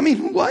 I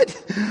mean, what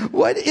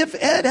if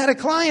Ed had a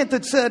client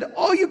that said,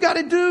 all you got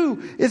to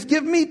do is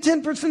give me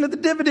 10% of the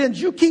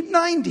dividends, you keep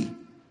 90?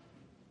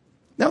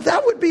 Now,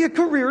 that would be a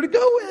career to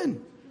go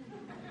in.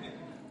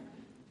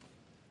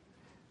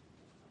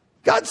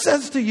 God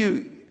says to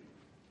you,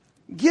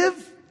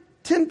 give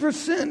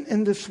 10%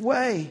 in this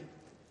way.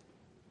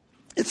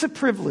 It's a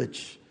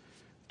privilege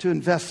to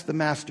invest the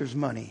master's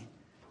money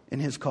in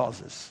his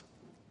causes.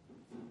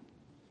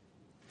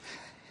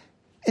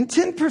 And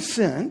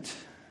 10%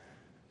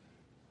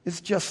 is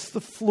just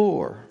the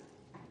floor.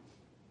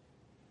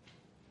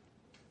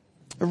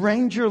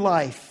 Arrange your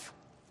life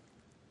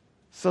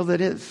so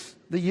that as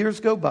the years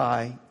go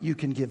by, you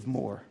can give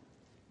more.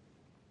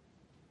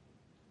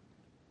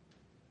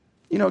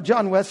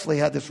 John Wesley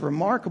had this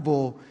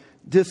remarkable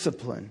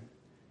discipline.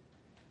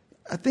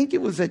 I think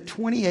it was at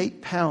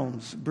 28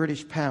 pounds,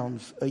 British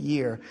pounds a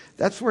year.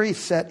 That's where he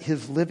set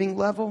his living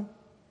level.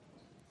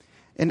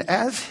 And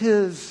as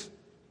his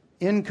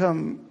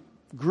income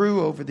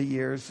grew over the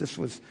years, this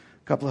was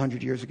a couple of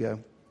hundred years ago,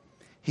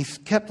 he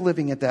kept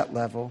living at that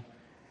level.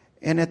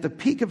 And at the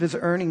peak of his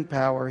earning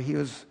power, he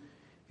was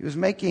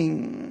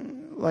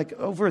making like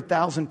over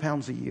 1,000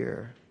 pounds a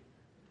year,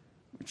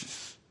 which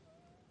is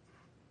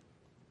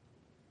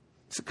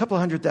it's a couple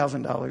of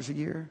 $100,000 a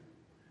year.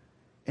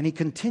 And he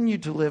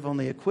continued to live on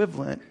the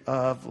equivalent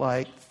of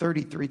like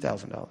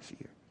 $33,000 a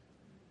year.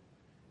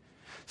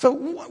 So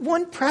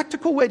one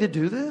practical way to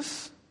do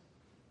this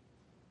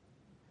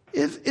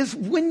is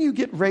when you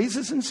get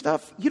raises and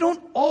stuff, you don't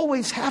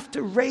always have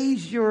to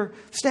raise your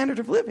standard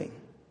of living.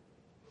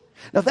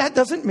 Now, that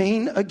doesn't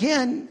mean,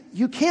 again,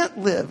 you can't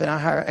live in a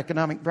higher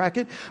economic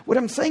bracket. What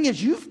I'm saying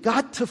is you've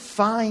got to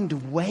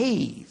find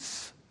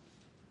ways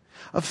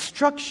of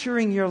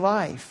structuring your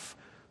life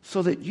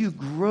so that you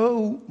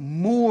grow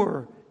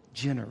more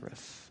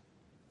generous.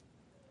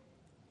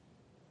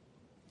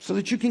 So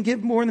that you can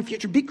give more in the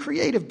future. Be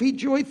creative. Be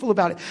joyful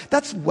about it.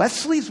 That's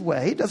Wesley's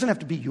way. It doesn't have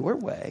to be your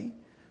way,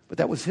 but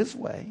that was his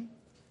way.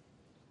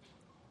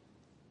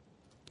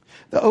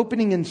 The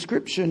opening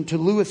inscription to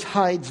Lewis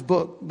Hyde's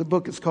book, the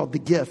book is called The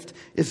Gift,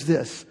 is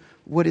this: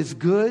 what is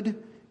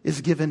good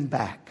is given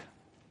back.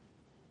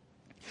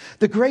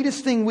 The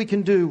greatest thing we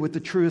can do with the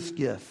truest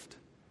gift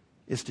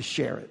is to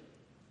share it.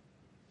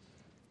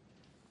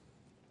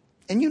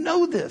 And you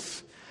know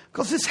this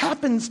because this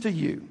happens to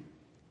you.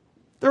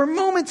 There are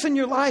moments in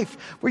your life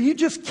where you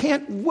just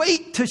can't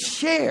wait to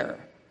share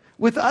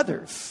with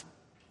others,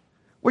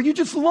 where you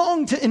just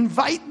long to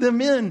invite them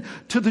in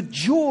to the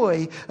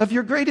joy of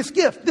your greatest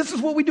gift. This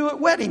is what we do at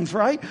weddings,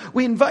 right?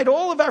 We invite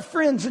all of our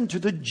friends into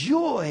the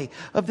joy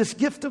of this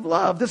gift of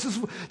love. This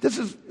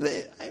is.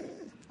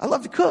 I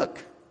love to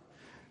cook.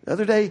 The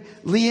other day,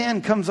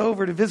 Leanne comes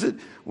over to visit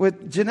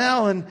with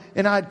Janelle,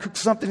 and I'd cooked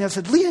something. I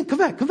said, Leanne,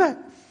 come back.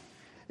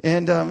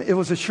 And it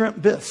was a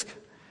shrimp bisque.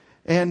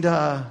 And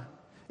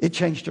it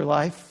changed her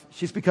life.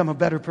 She's become a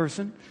better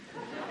person.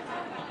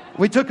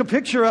 We took a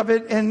picture of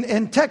it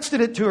and texted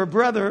it to her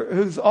brother,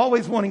 who's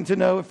always wanting to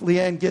know if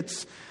Leanne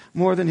gets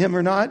more than him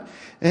or not.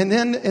 And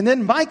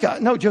then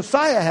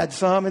Josiah had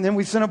some, and then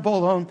we sent a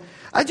bowl home.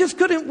 I just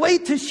couldn't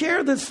wait to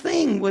share this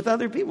thing with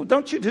other people.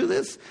 Don't you do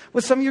this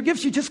with some of your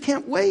gifts? You just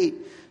can't wait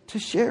to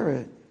share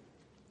it.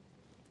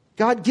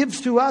 God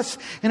gives to us,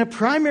 and a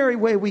primary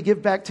way we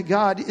give back to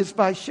God is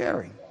by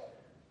sharing.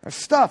 our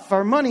stuff,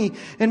 our money.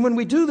 And when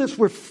we do this,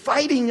 we're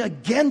fighting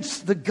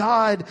against the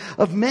God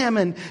of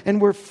mammon, and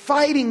we're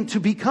fighting to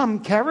become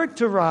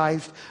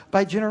characterized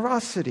by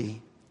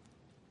generosity.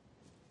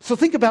 So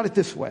think about it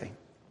this way.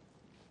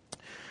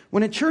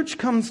 When a church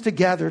comes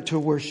together to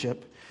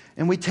worship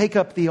and we take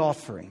up the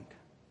offering,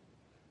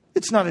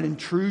 it's not an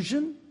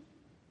intrusion.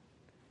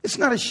 It's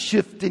not a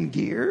shift in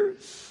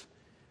gears.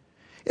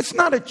 It's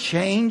not a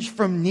change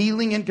from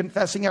kneeling and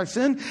confessing our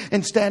sin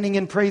and standing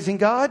and praising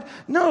God.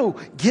 No,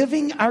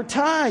 giving our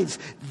tithes.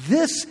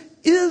 This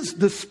is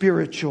the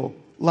spiritual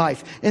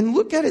life. And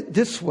look at it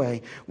this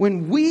way.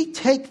 When we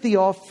take the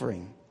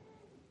offering,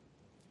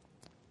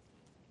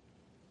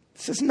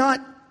 this is not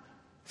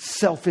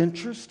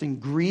self-interest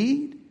and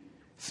greed.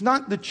 It's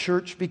not the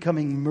church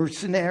becoming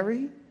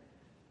mercenary.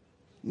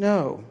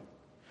 No.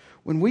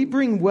 When we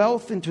bring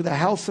wealth into the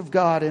house of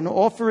God and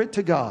offer it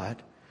to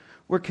God,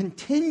 we're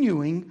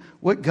continuing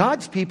what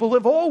God's people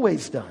have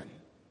always done.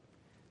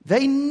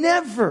 They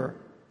never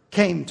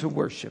came to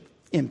worship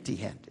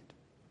empty-handed.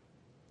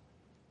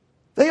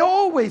 They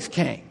always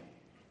came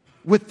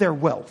with their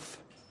wealth.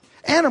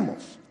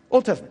 Animals,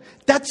 Old Testament,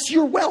 that's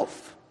your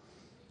wealth.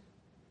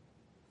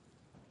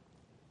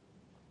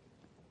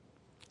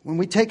 When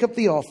we take up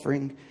the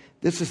offering,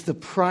 this is the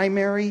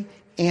primary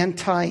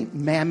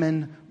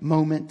anti-mammon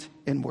moment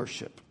in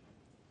worship.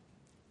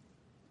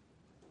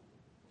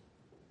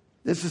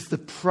 This is the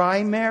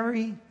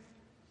primary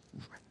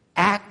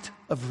act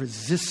of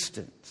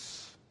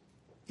resistance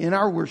in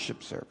our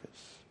worship service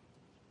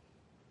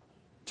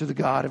to the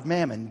God of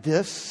mammon.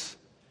 This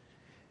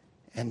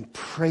and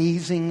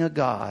praising a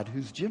God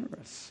who's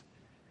generous,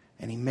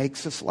 and he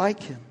makes us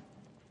like him.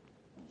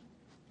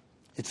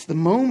 It's the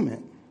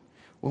moment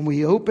when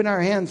we open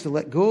our hands to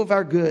let go of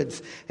our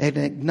goods and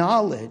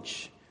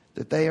acknowledge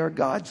that they are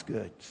God's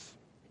goods.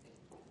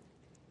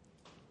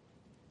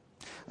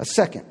 A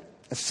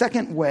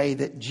second way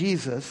that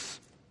Jesus,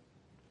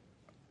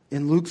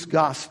 in Luke's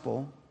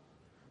gospel,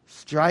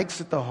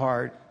 strikes at the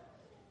heart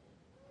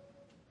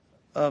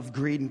of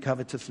greed and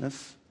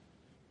covetousness.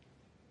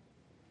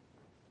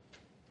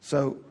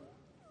 So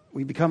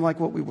we become like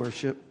what we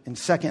worship. And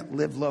second,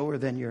 live lower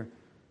than your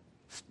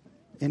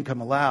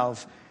income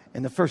allows.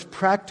 And the first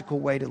practical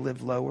way to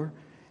live lower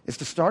is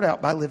to start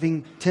out by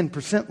living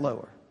 10%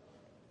 lower.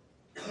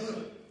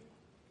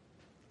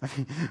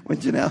 When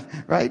Janelle,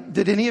 right?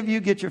 Did any of you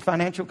get your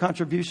financial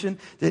contribution?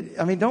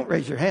 Don't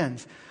raise your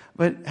hands.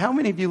 But how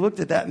many of you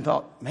looked at that and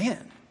thought,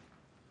 man,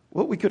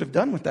 what we could have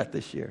done with that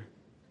this year?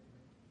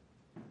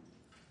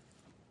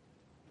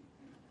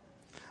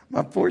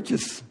 My porch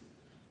is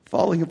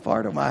falling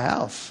apart on my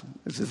house.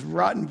 It's this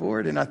rotten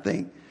board, and I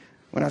think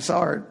when I saw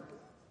our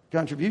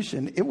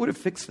contribution, it would have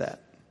fixed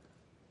that.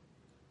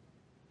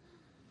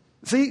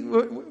 See,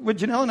 what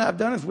Janelle and I have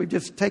done is we've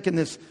just taken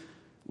this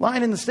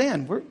line in the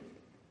sand. We're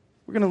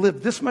going to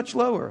live this much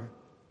lower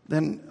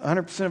than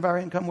 100% of our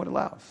income would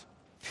allow us.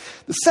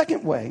 The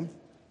second way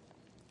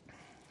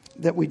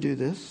that we do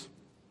this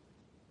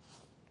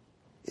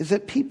is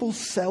that people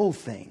sell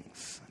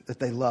things that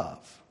they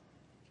love,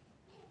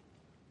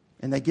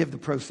 and they give the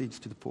proceeds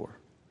to the poor.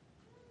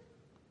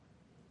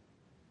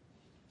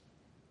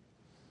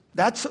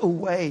 That's a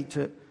way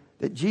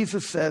that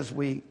Jesus says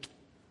we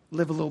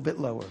live a little bit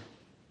lower.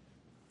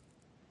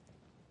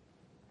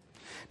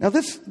 Now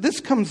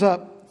this comes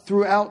up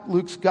throughout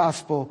Luke's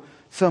gospel,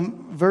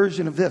 some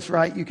version of this,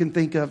 right? You can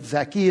think of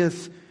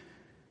Zacchaeus,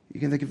 you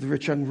can think of the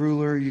rich young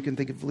ruler, you can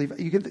think of Levi,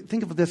 you can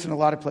think of this in a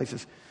lot of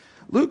places.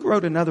 Luke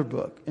wrote another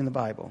book in the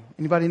Bible.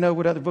 Anybody know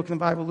what other book in the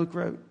Bible Luke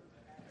wrote?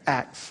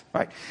 Acts,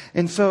 right?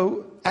 And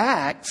so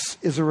Acts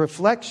is a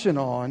reflection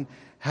on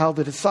how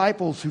the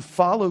disciples who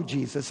follow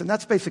Jesus, and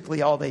that's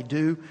basically all they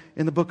do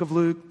in the book of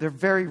Luke. They're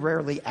very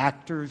rarely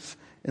actors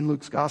in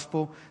Luke's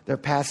gospel. They're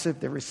passive.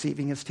 They're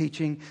receiving his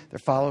teaching. They're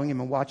following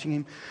him and watching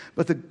him.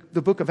 But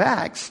the book of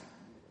Acts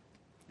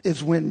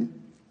is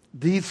when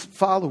these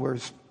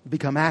followers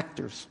become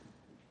actors.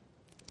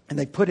 And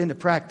they put into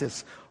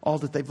practice all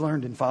that they've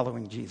learned in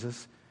following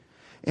Jesus.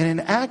 And in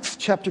Acts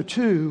chapter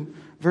 2,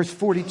 verse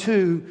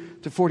 42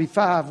 to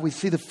 45, we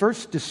see the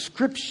first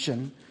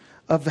description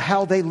of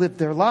how they lived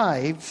their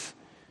lives,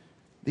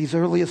 these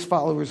earliest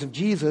followers of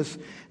Jesus.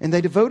 And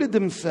they devoted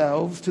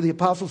themselves to the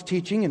apostles'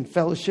 teaching and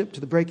fellowship,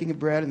 to the breaking of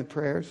bread and the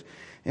prayers.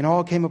 And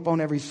all came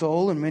upon every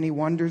soul, and many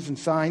wonders and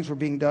signs were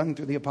being done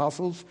through the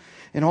apostles.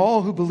 And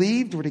all who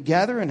believed were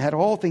together and had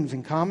all things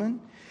in common.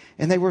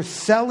 And they were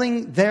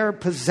selling their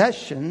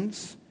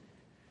possessions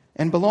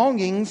and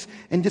belongings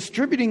and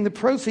distributing the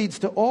proceeds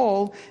to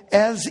all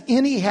as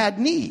any had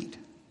need.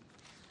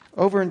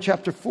 Over in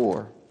chapter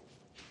 4,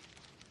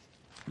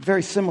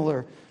 very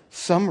similar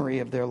summary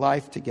of their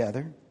life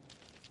together.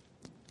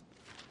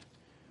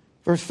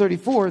 Verse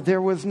 34,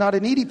 there was not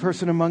a needy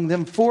person among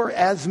them, for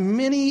as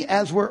many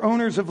as were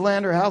owners of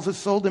land or houses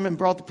sold them and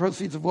brought the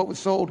proceeds of what was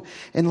sold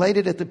and laid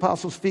it at the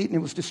apostles' feet, and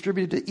it was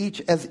distributed to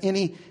each as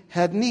any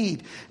had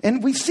need.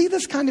 And we see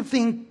this kind of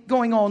thing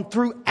going on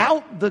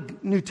throughout the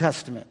New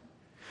Testament,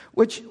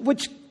 which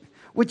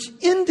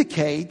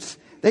indicates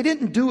they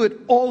didn't do it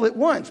all at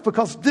once,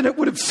 because then it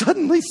would have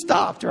suddenly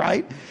stopped,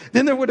 right?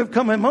 Then there would have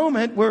come a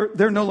moment where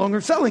they're no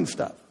longer selling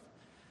stuff.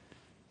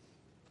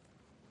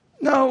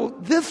 No,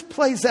 this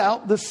plays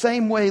out the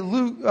same way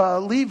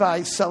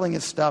Levi's selling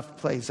his stuff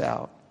plays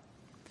out.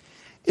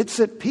 It's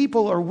that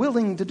people are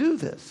willing to do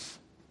this,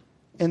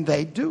 and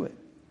they do it.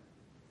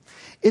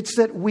 It's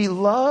that we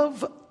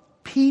love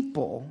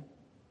people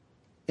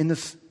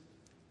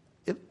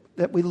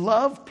that we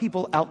love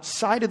people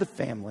outside of the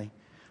family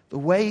the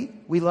way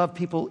we love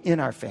people in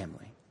our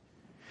family.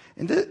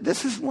 And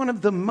this is one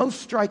of the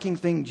most striking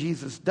things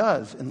Jesus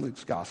does in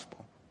Luke's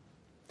gospel.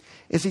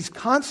 Is he's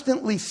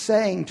constantly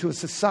saying to a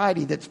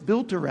society that's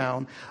built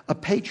around a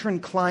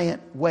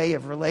patron-client way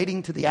of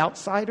relating to the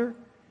outsider,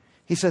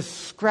 he says,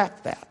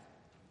 scrap that.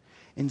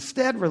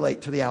 Instead,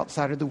 relate to the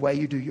outsider the way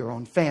you do your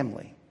own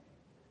family,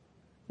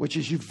 which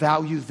is you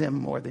value them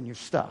more than your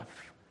stuff.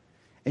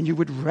 And you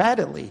would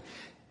readily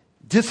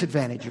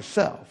disadvantage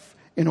yourself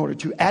in order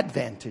to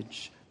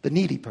advantage the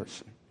needy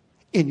person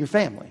in your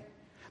family.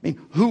 I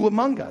mean, who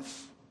among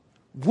us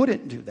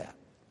wouldn't do that,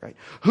 right?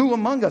 Who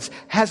among us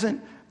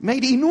hasn't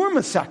made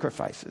enormous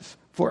sacrifices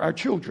for our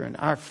children,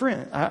 our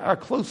friends, our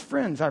close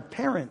friends, our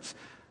parents,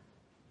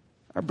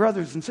 our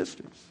brothers and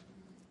sisters?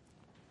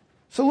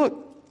 So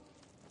look,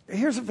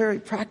 here's a very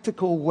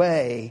practical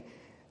way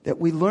that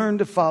we learn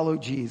to follow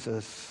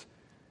Jesus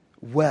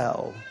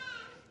well.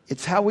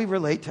 It's how we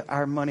relate to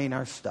our money and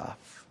our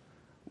stuff.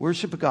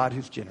 Worship a God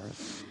who's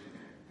generous.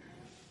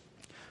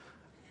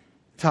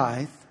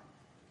 Tithe.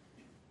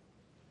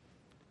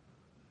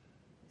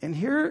 And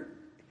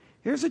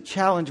here's a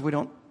challenge we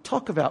don't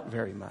talk about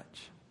very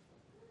much.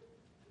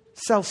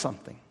 Sell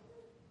something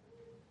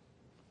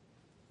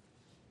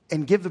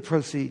and give the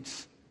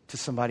proceeds to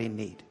somebody in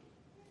need.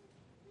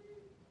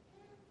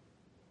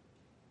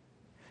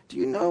 Do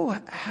you know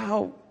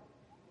how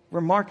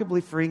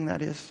remarkably freeing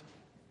that is?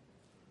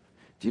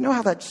 Do you know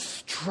how that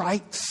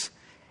strikes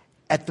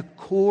at the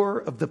core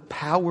of the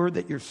power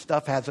that your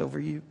stuff has over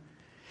you?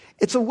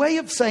 It's a way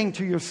of saying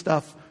to your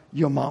stuff,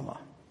 your mama,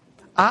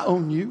 I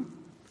own you.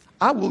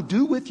 I will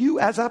do with you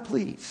as I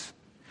please.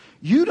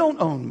 You don't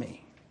own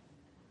me.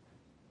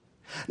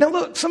 Now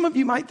look, some of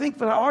you might think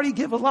that I already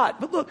give a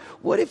lot. But look,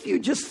 what if you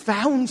just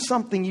found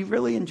something you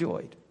really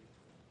enjoyed?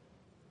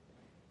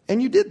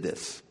 And you did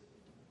this.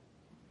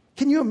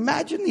 Can you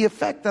imagine the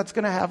effect that's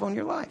going to have on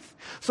your life?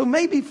 So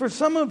maybe for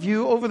some of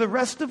you over the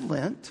rest of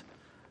Lent,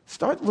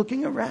 start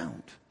looking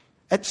around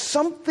at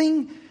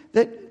something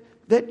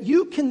that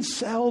you can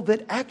sell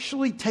that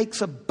actually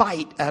takes a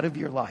bite out of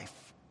your life.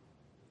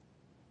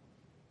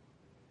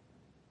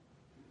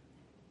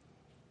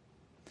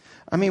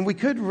 I mean, we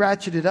could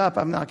ratchet it up.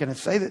 I'm not going to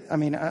say that. I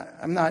mean,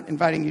 I'm not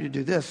inviting you to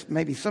do this.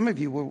 Maybe some of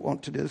you will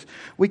want to do this.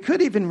 We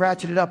could even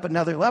ratchet it up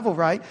another level,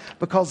 right?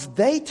 Because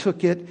they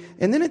took it,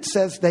 and then it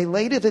says they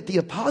laid it at the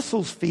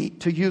apostles' feet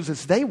to use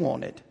as they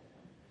wanted.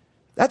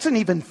 That's an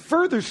even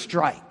further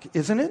strike,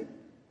 isn't it?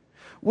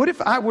 What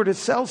if I were to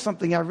sell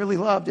something I really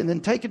loved and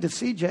then take it to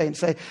CJ and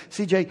say,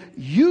 CJ,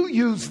 you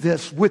use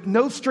this with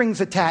no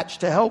strings attached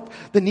to help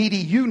the needy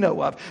you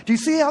know of. Do you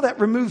see how that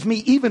removes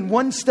me even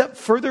one step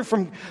further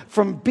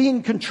from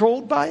being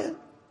controlled by it?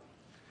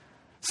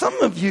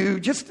 Some of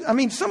you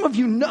some of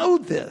you know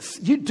this.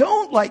 You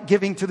don't like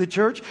giving to the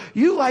church.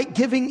 You like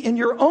giving in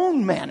your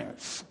own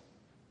manners.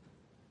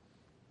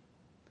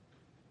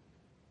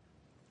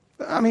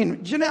 I mean,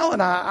 Janelle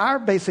and I, our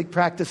basic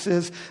practice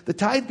is the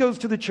tithe goes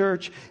to the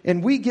church,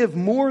 and we give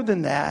more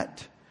than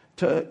that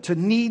to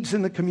needs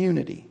in the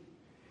community.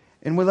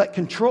 And we let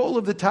control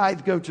of the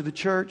tithe go to the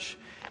church,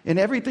 and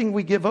everything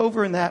we give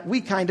over in that,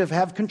 we kind of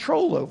have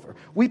control over.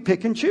 We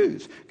pick and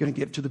choose. Going to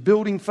give to the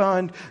building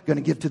fund, going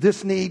to give to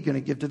this need, going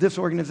to give to this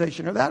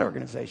organization or that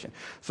organization.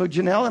 So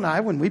Janelle and I,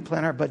 when we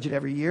plan our budget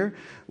every year,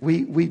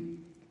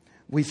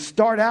 we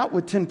start out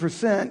with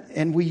 10%,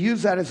 and we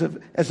use that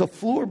as a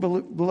floor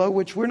below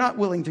which we're not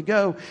willing to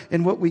go,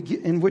 in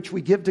which we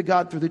give to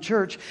God through the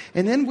church.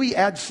 And then we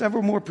add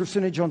several more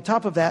percentage on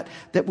top of that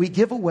we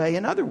give away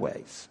in other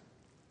ways.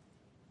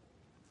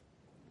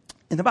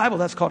 In the Bible,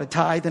 that's called a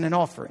tithe and an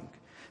offering.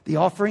 The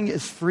offering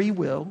is free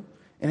will,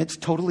 and it's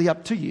totally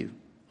up to you.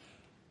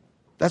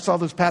 That's all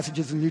those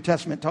passages in the New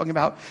Testament talking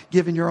about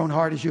giving your own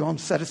heart as your own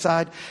set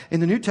aside.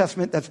 In the New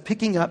Testament, that's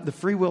picking up the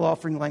free will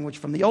offering language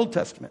from the Old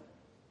Testament.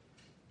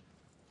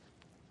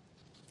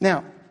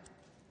 Now,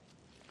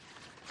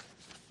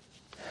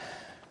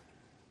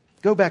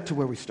 go back to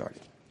where we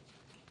started.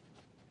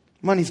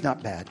 Money's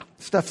not bad.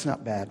 Stuff's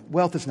not bad.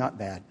 Wealth is not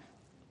bad.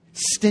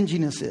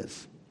 Stinginess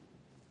is.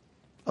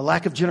 A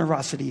lack of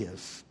generosity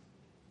is.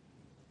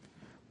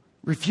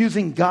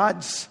 Refusing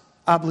God's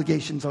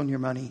obligations on your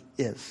money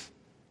is.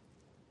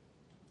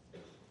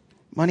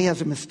 Money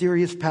has a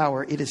mysterious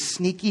power. It is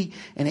sneaky,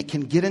 and it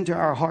can get into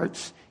our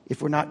hearts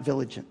if we're not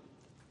diligent.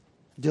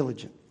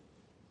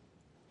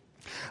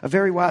 A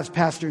very wise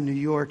pastor in New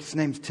York, his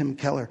name's Tim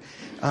Keller.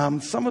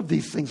 Some of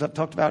these things I've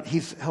talked about,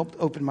 he's helped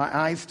open my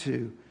eyes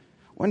to.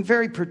 One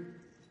very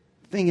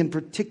thing in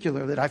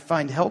particular that I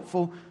find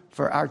helpful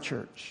for our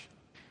church.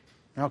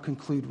 And I'll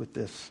conclude with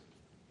this.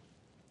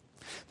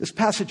 This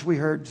passage we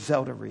heard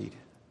Zelda read,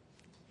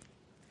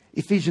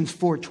 Ephesians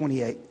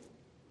 4:28.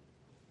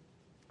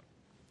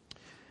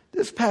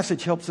 This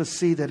passage helps us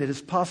see that it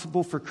is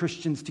possible for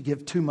Christians to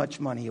give too much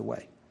money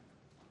away.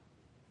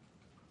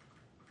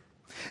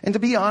 And to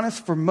be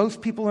honest, for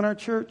most people in our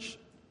church,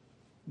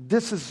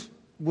 this is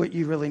what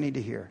you really need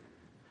to hear.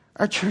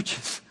 Our church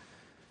is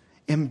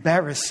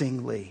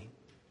embarrassingly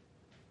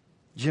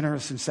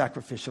generous and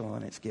sacrificial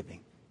in its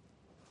giving.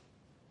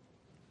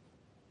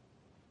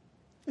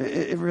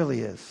 It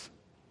really is.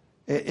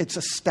 It's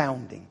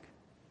astounding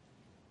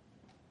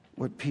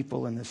what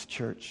people in this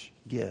church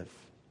give.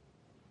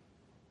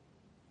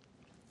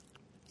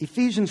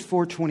 Ephesians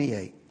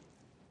 4:28.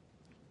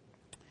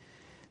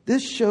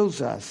 This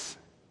shows us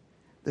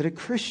that a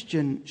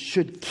Christian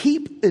should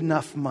keep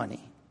enough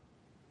money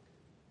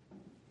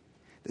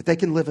that they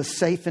can live a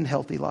safe and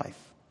healthy life,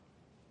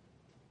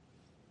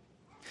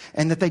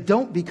 and that they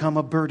don't become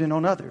a burden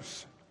on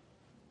others,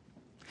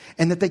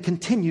 and that they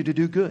continue to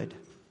do good.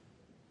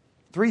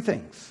 3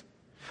 things.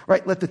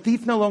 Right? Let the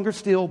thief no longer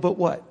steal, but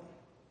what?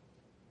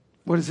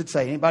 What does it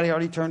say? Anybody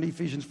already turned to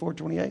Ephesians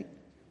 4:28?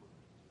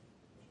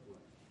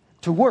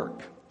 To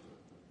work.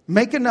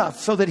 Make enough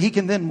so that he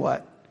can then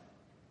what?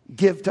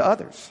 Give to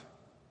others.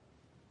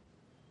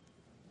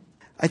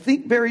 I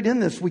think buried in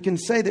this, we can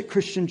say that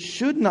Christians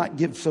should not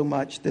give so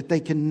much that they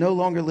can no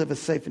longer live a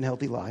safe and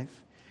healthy life.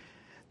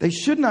 They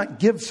should not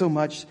give so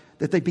much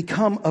that they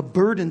become a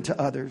burden to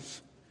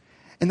others.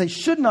 And they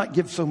should not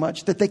give so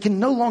much that they can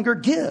no longer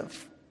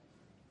give.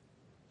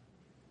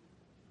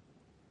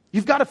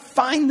 You've got to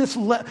find this.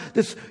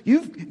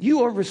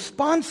 You are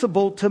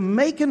responsible to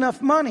make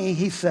enough money,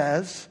 he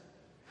says,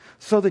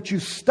 so that you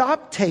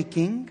stop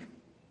taking,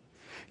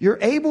 you're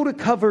able to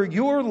cover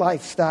your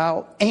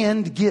lifestyle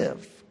and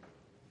give.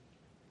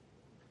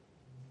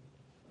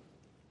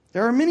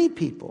 There are many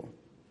people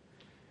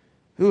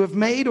who have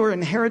made or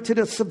inherited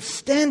a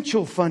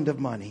substantial fund of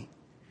money.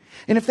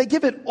 And if they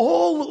give it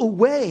all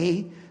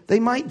away, they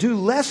might do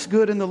less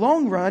good in the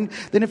long run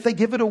than if they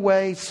give it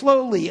away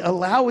slowly,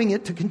 allowing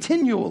it to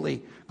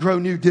continually grow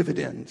new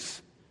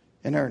dividends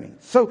and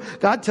earnings. So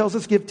God tells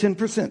us give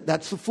 10%.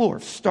 That's the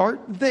floor.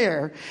 Start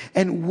there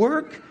and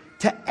work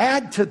to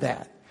add to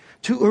that,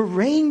 to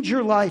arrange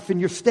your life and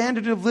your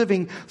standard of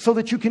living so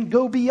that you can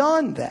go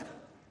beyond that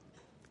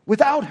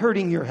without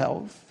hurting your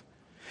health,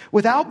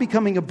 without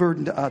becoming a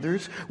burden to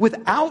others,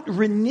 without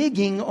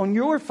reneging on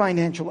your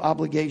financial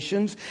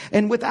obligations,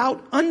 and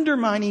without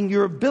undermining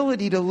your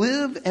ability to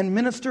live and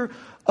minister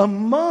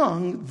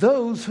among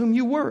those whom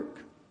you work.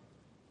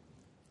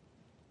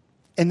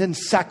 And then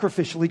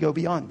sacrificially go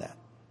beyond that.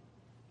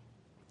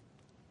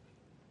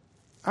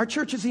 Our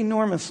church is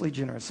enormously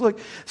generous. Look,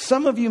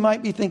 some of you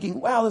might be thinking,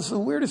 wow, this is the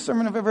weirdest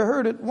sermon I've ever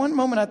heard. At one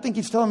moment, I think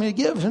he's telling me to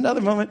give. At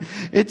another moment,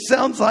 it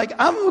sounds like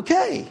I'm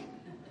okay.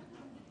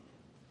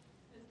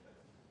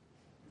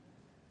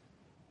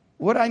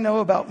 What I know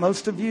about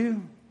most of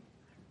you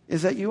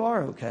is that you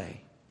are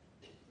okay.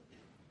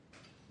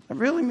 I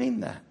really mean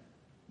that.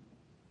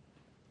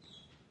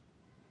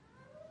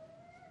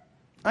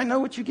 I know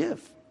what you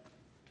give.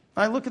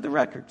 I look at the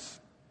records.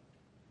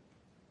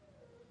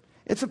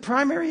 It's a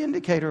primary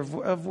indicator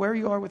of where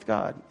you are with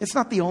God. It's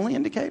not the only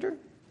indicator,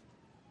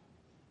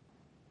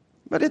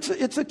 but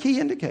it's a key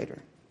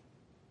indicator.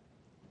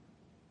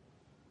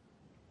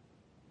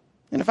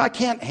 And if I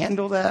can't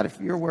handle that, if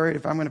you're worried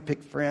if I'm going to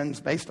pick friends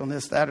based on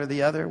this, that, or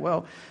the other,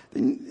 well,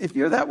 then if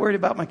you're that worried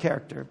about my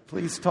character,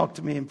 please talk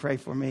to me and pray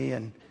for me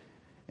and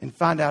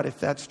find out if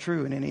that's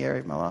true in any area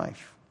of my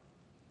life.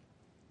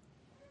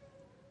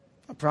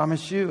 I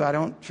promise you, I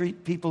don't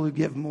treat people who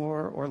give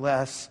more or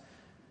less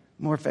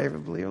more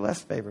favorably or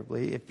less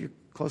favorably. If you're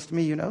close to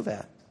me, you know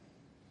that.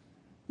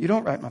 You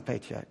don't write my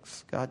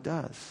paychecks. God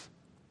does.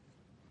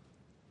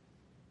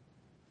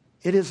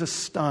 It is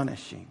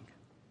astonishing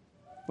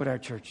what our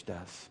church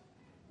does.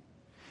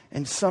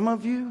 And some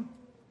of you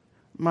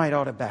might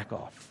ought to back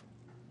off.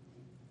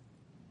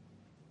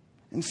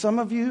 And some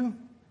of you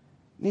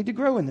need to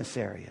grow in this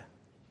area.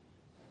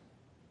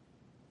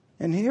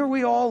 And here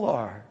we all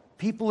are,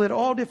 people at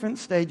all different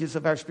stages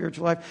of our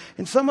spiritual life.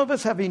 And some of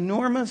us have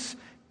enormous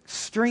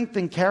strength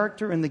and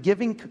character in the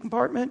giving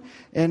compartment,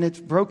 and it's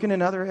broken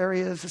in other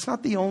areas. It's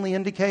not the only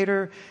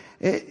indicator.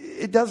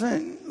 It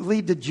doesn't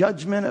lead to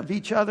judgment of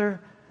each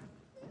other.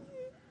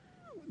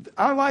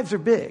 Our lives are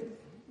big,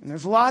 and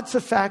there's lots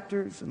of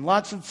factors and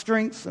lots of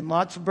strengths and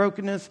lots of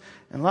brokenness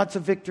and lots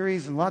of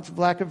victories and lots of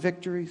lack of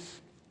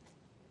victories.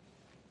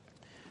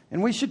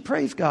 And we should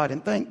praise God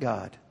and thank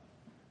God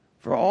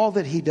for all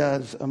that he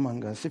does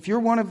among us. If you're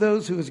one of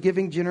those who is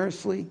giving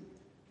generously,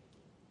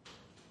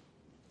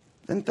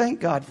 then thank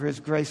God for his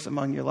grace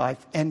among your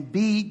life and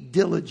be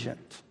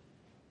diligent.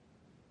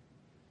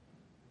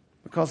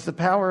 Because the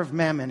power of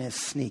mammon is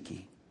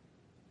sneaky,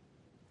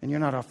 and you're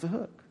not off the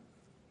hook.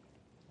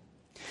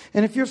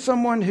 And if you're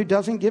someone who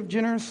doesn't give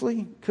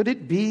generously, could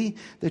it be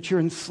that you're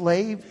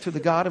enslaved to the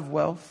God of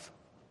wealth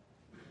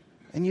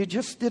and you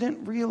just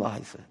didn't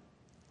realize it?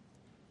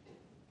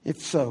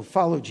 If so,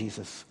 follow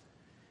Jesus.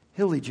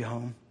 He'll lead you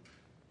home.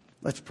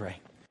 Let's pray.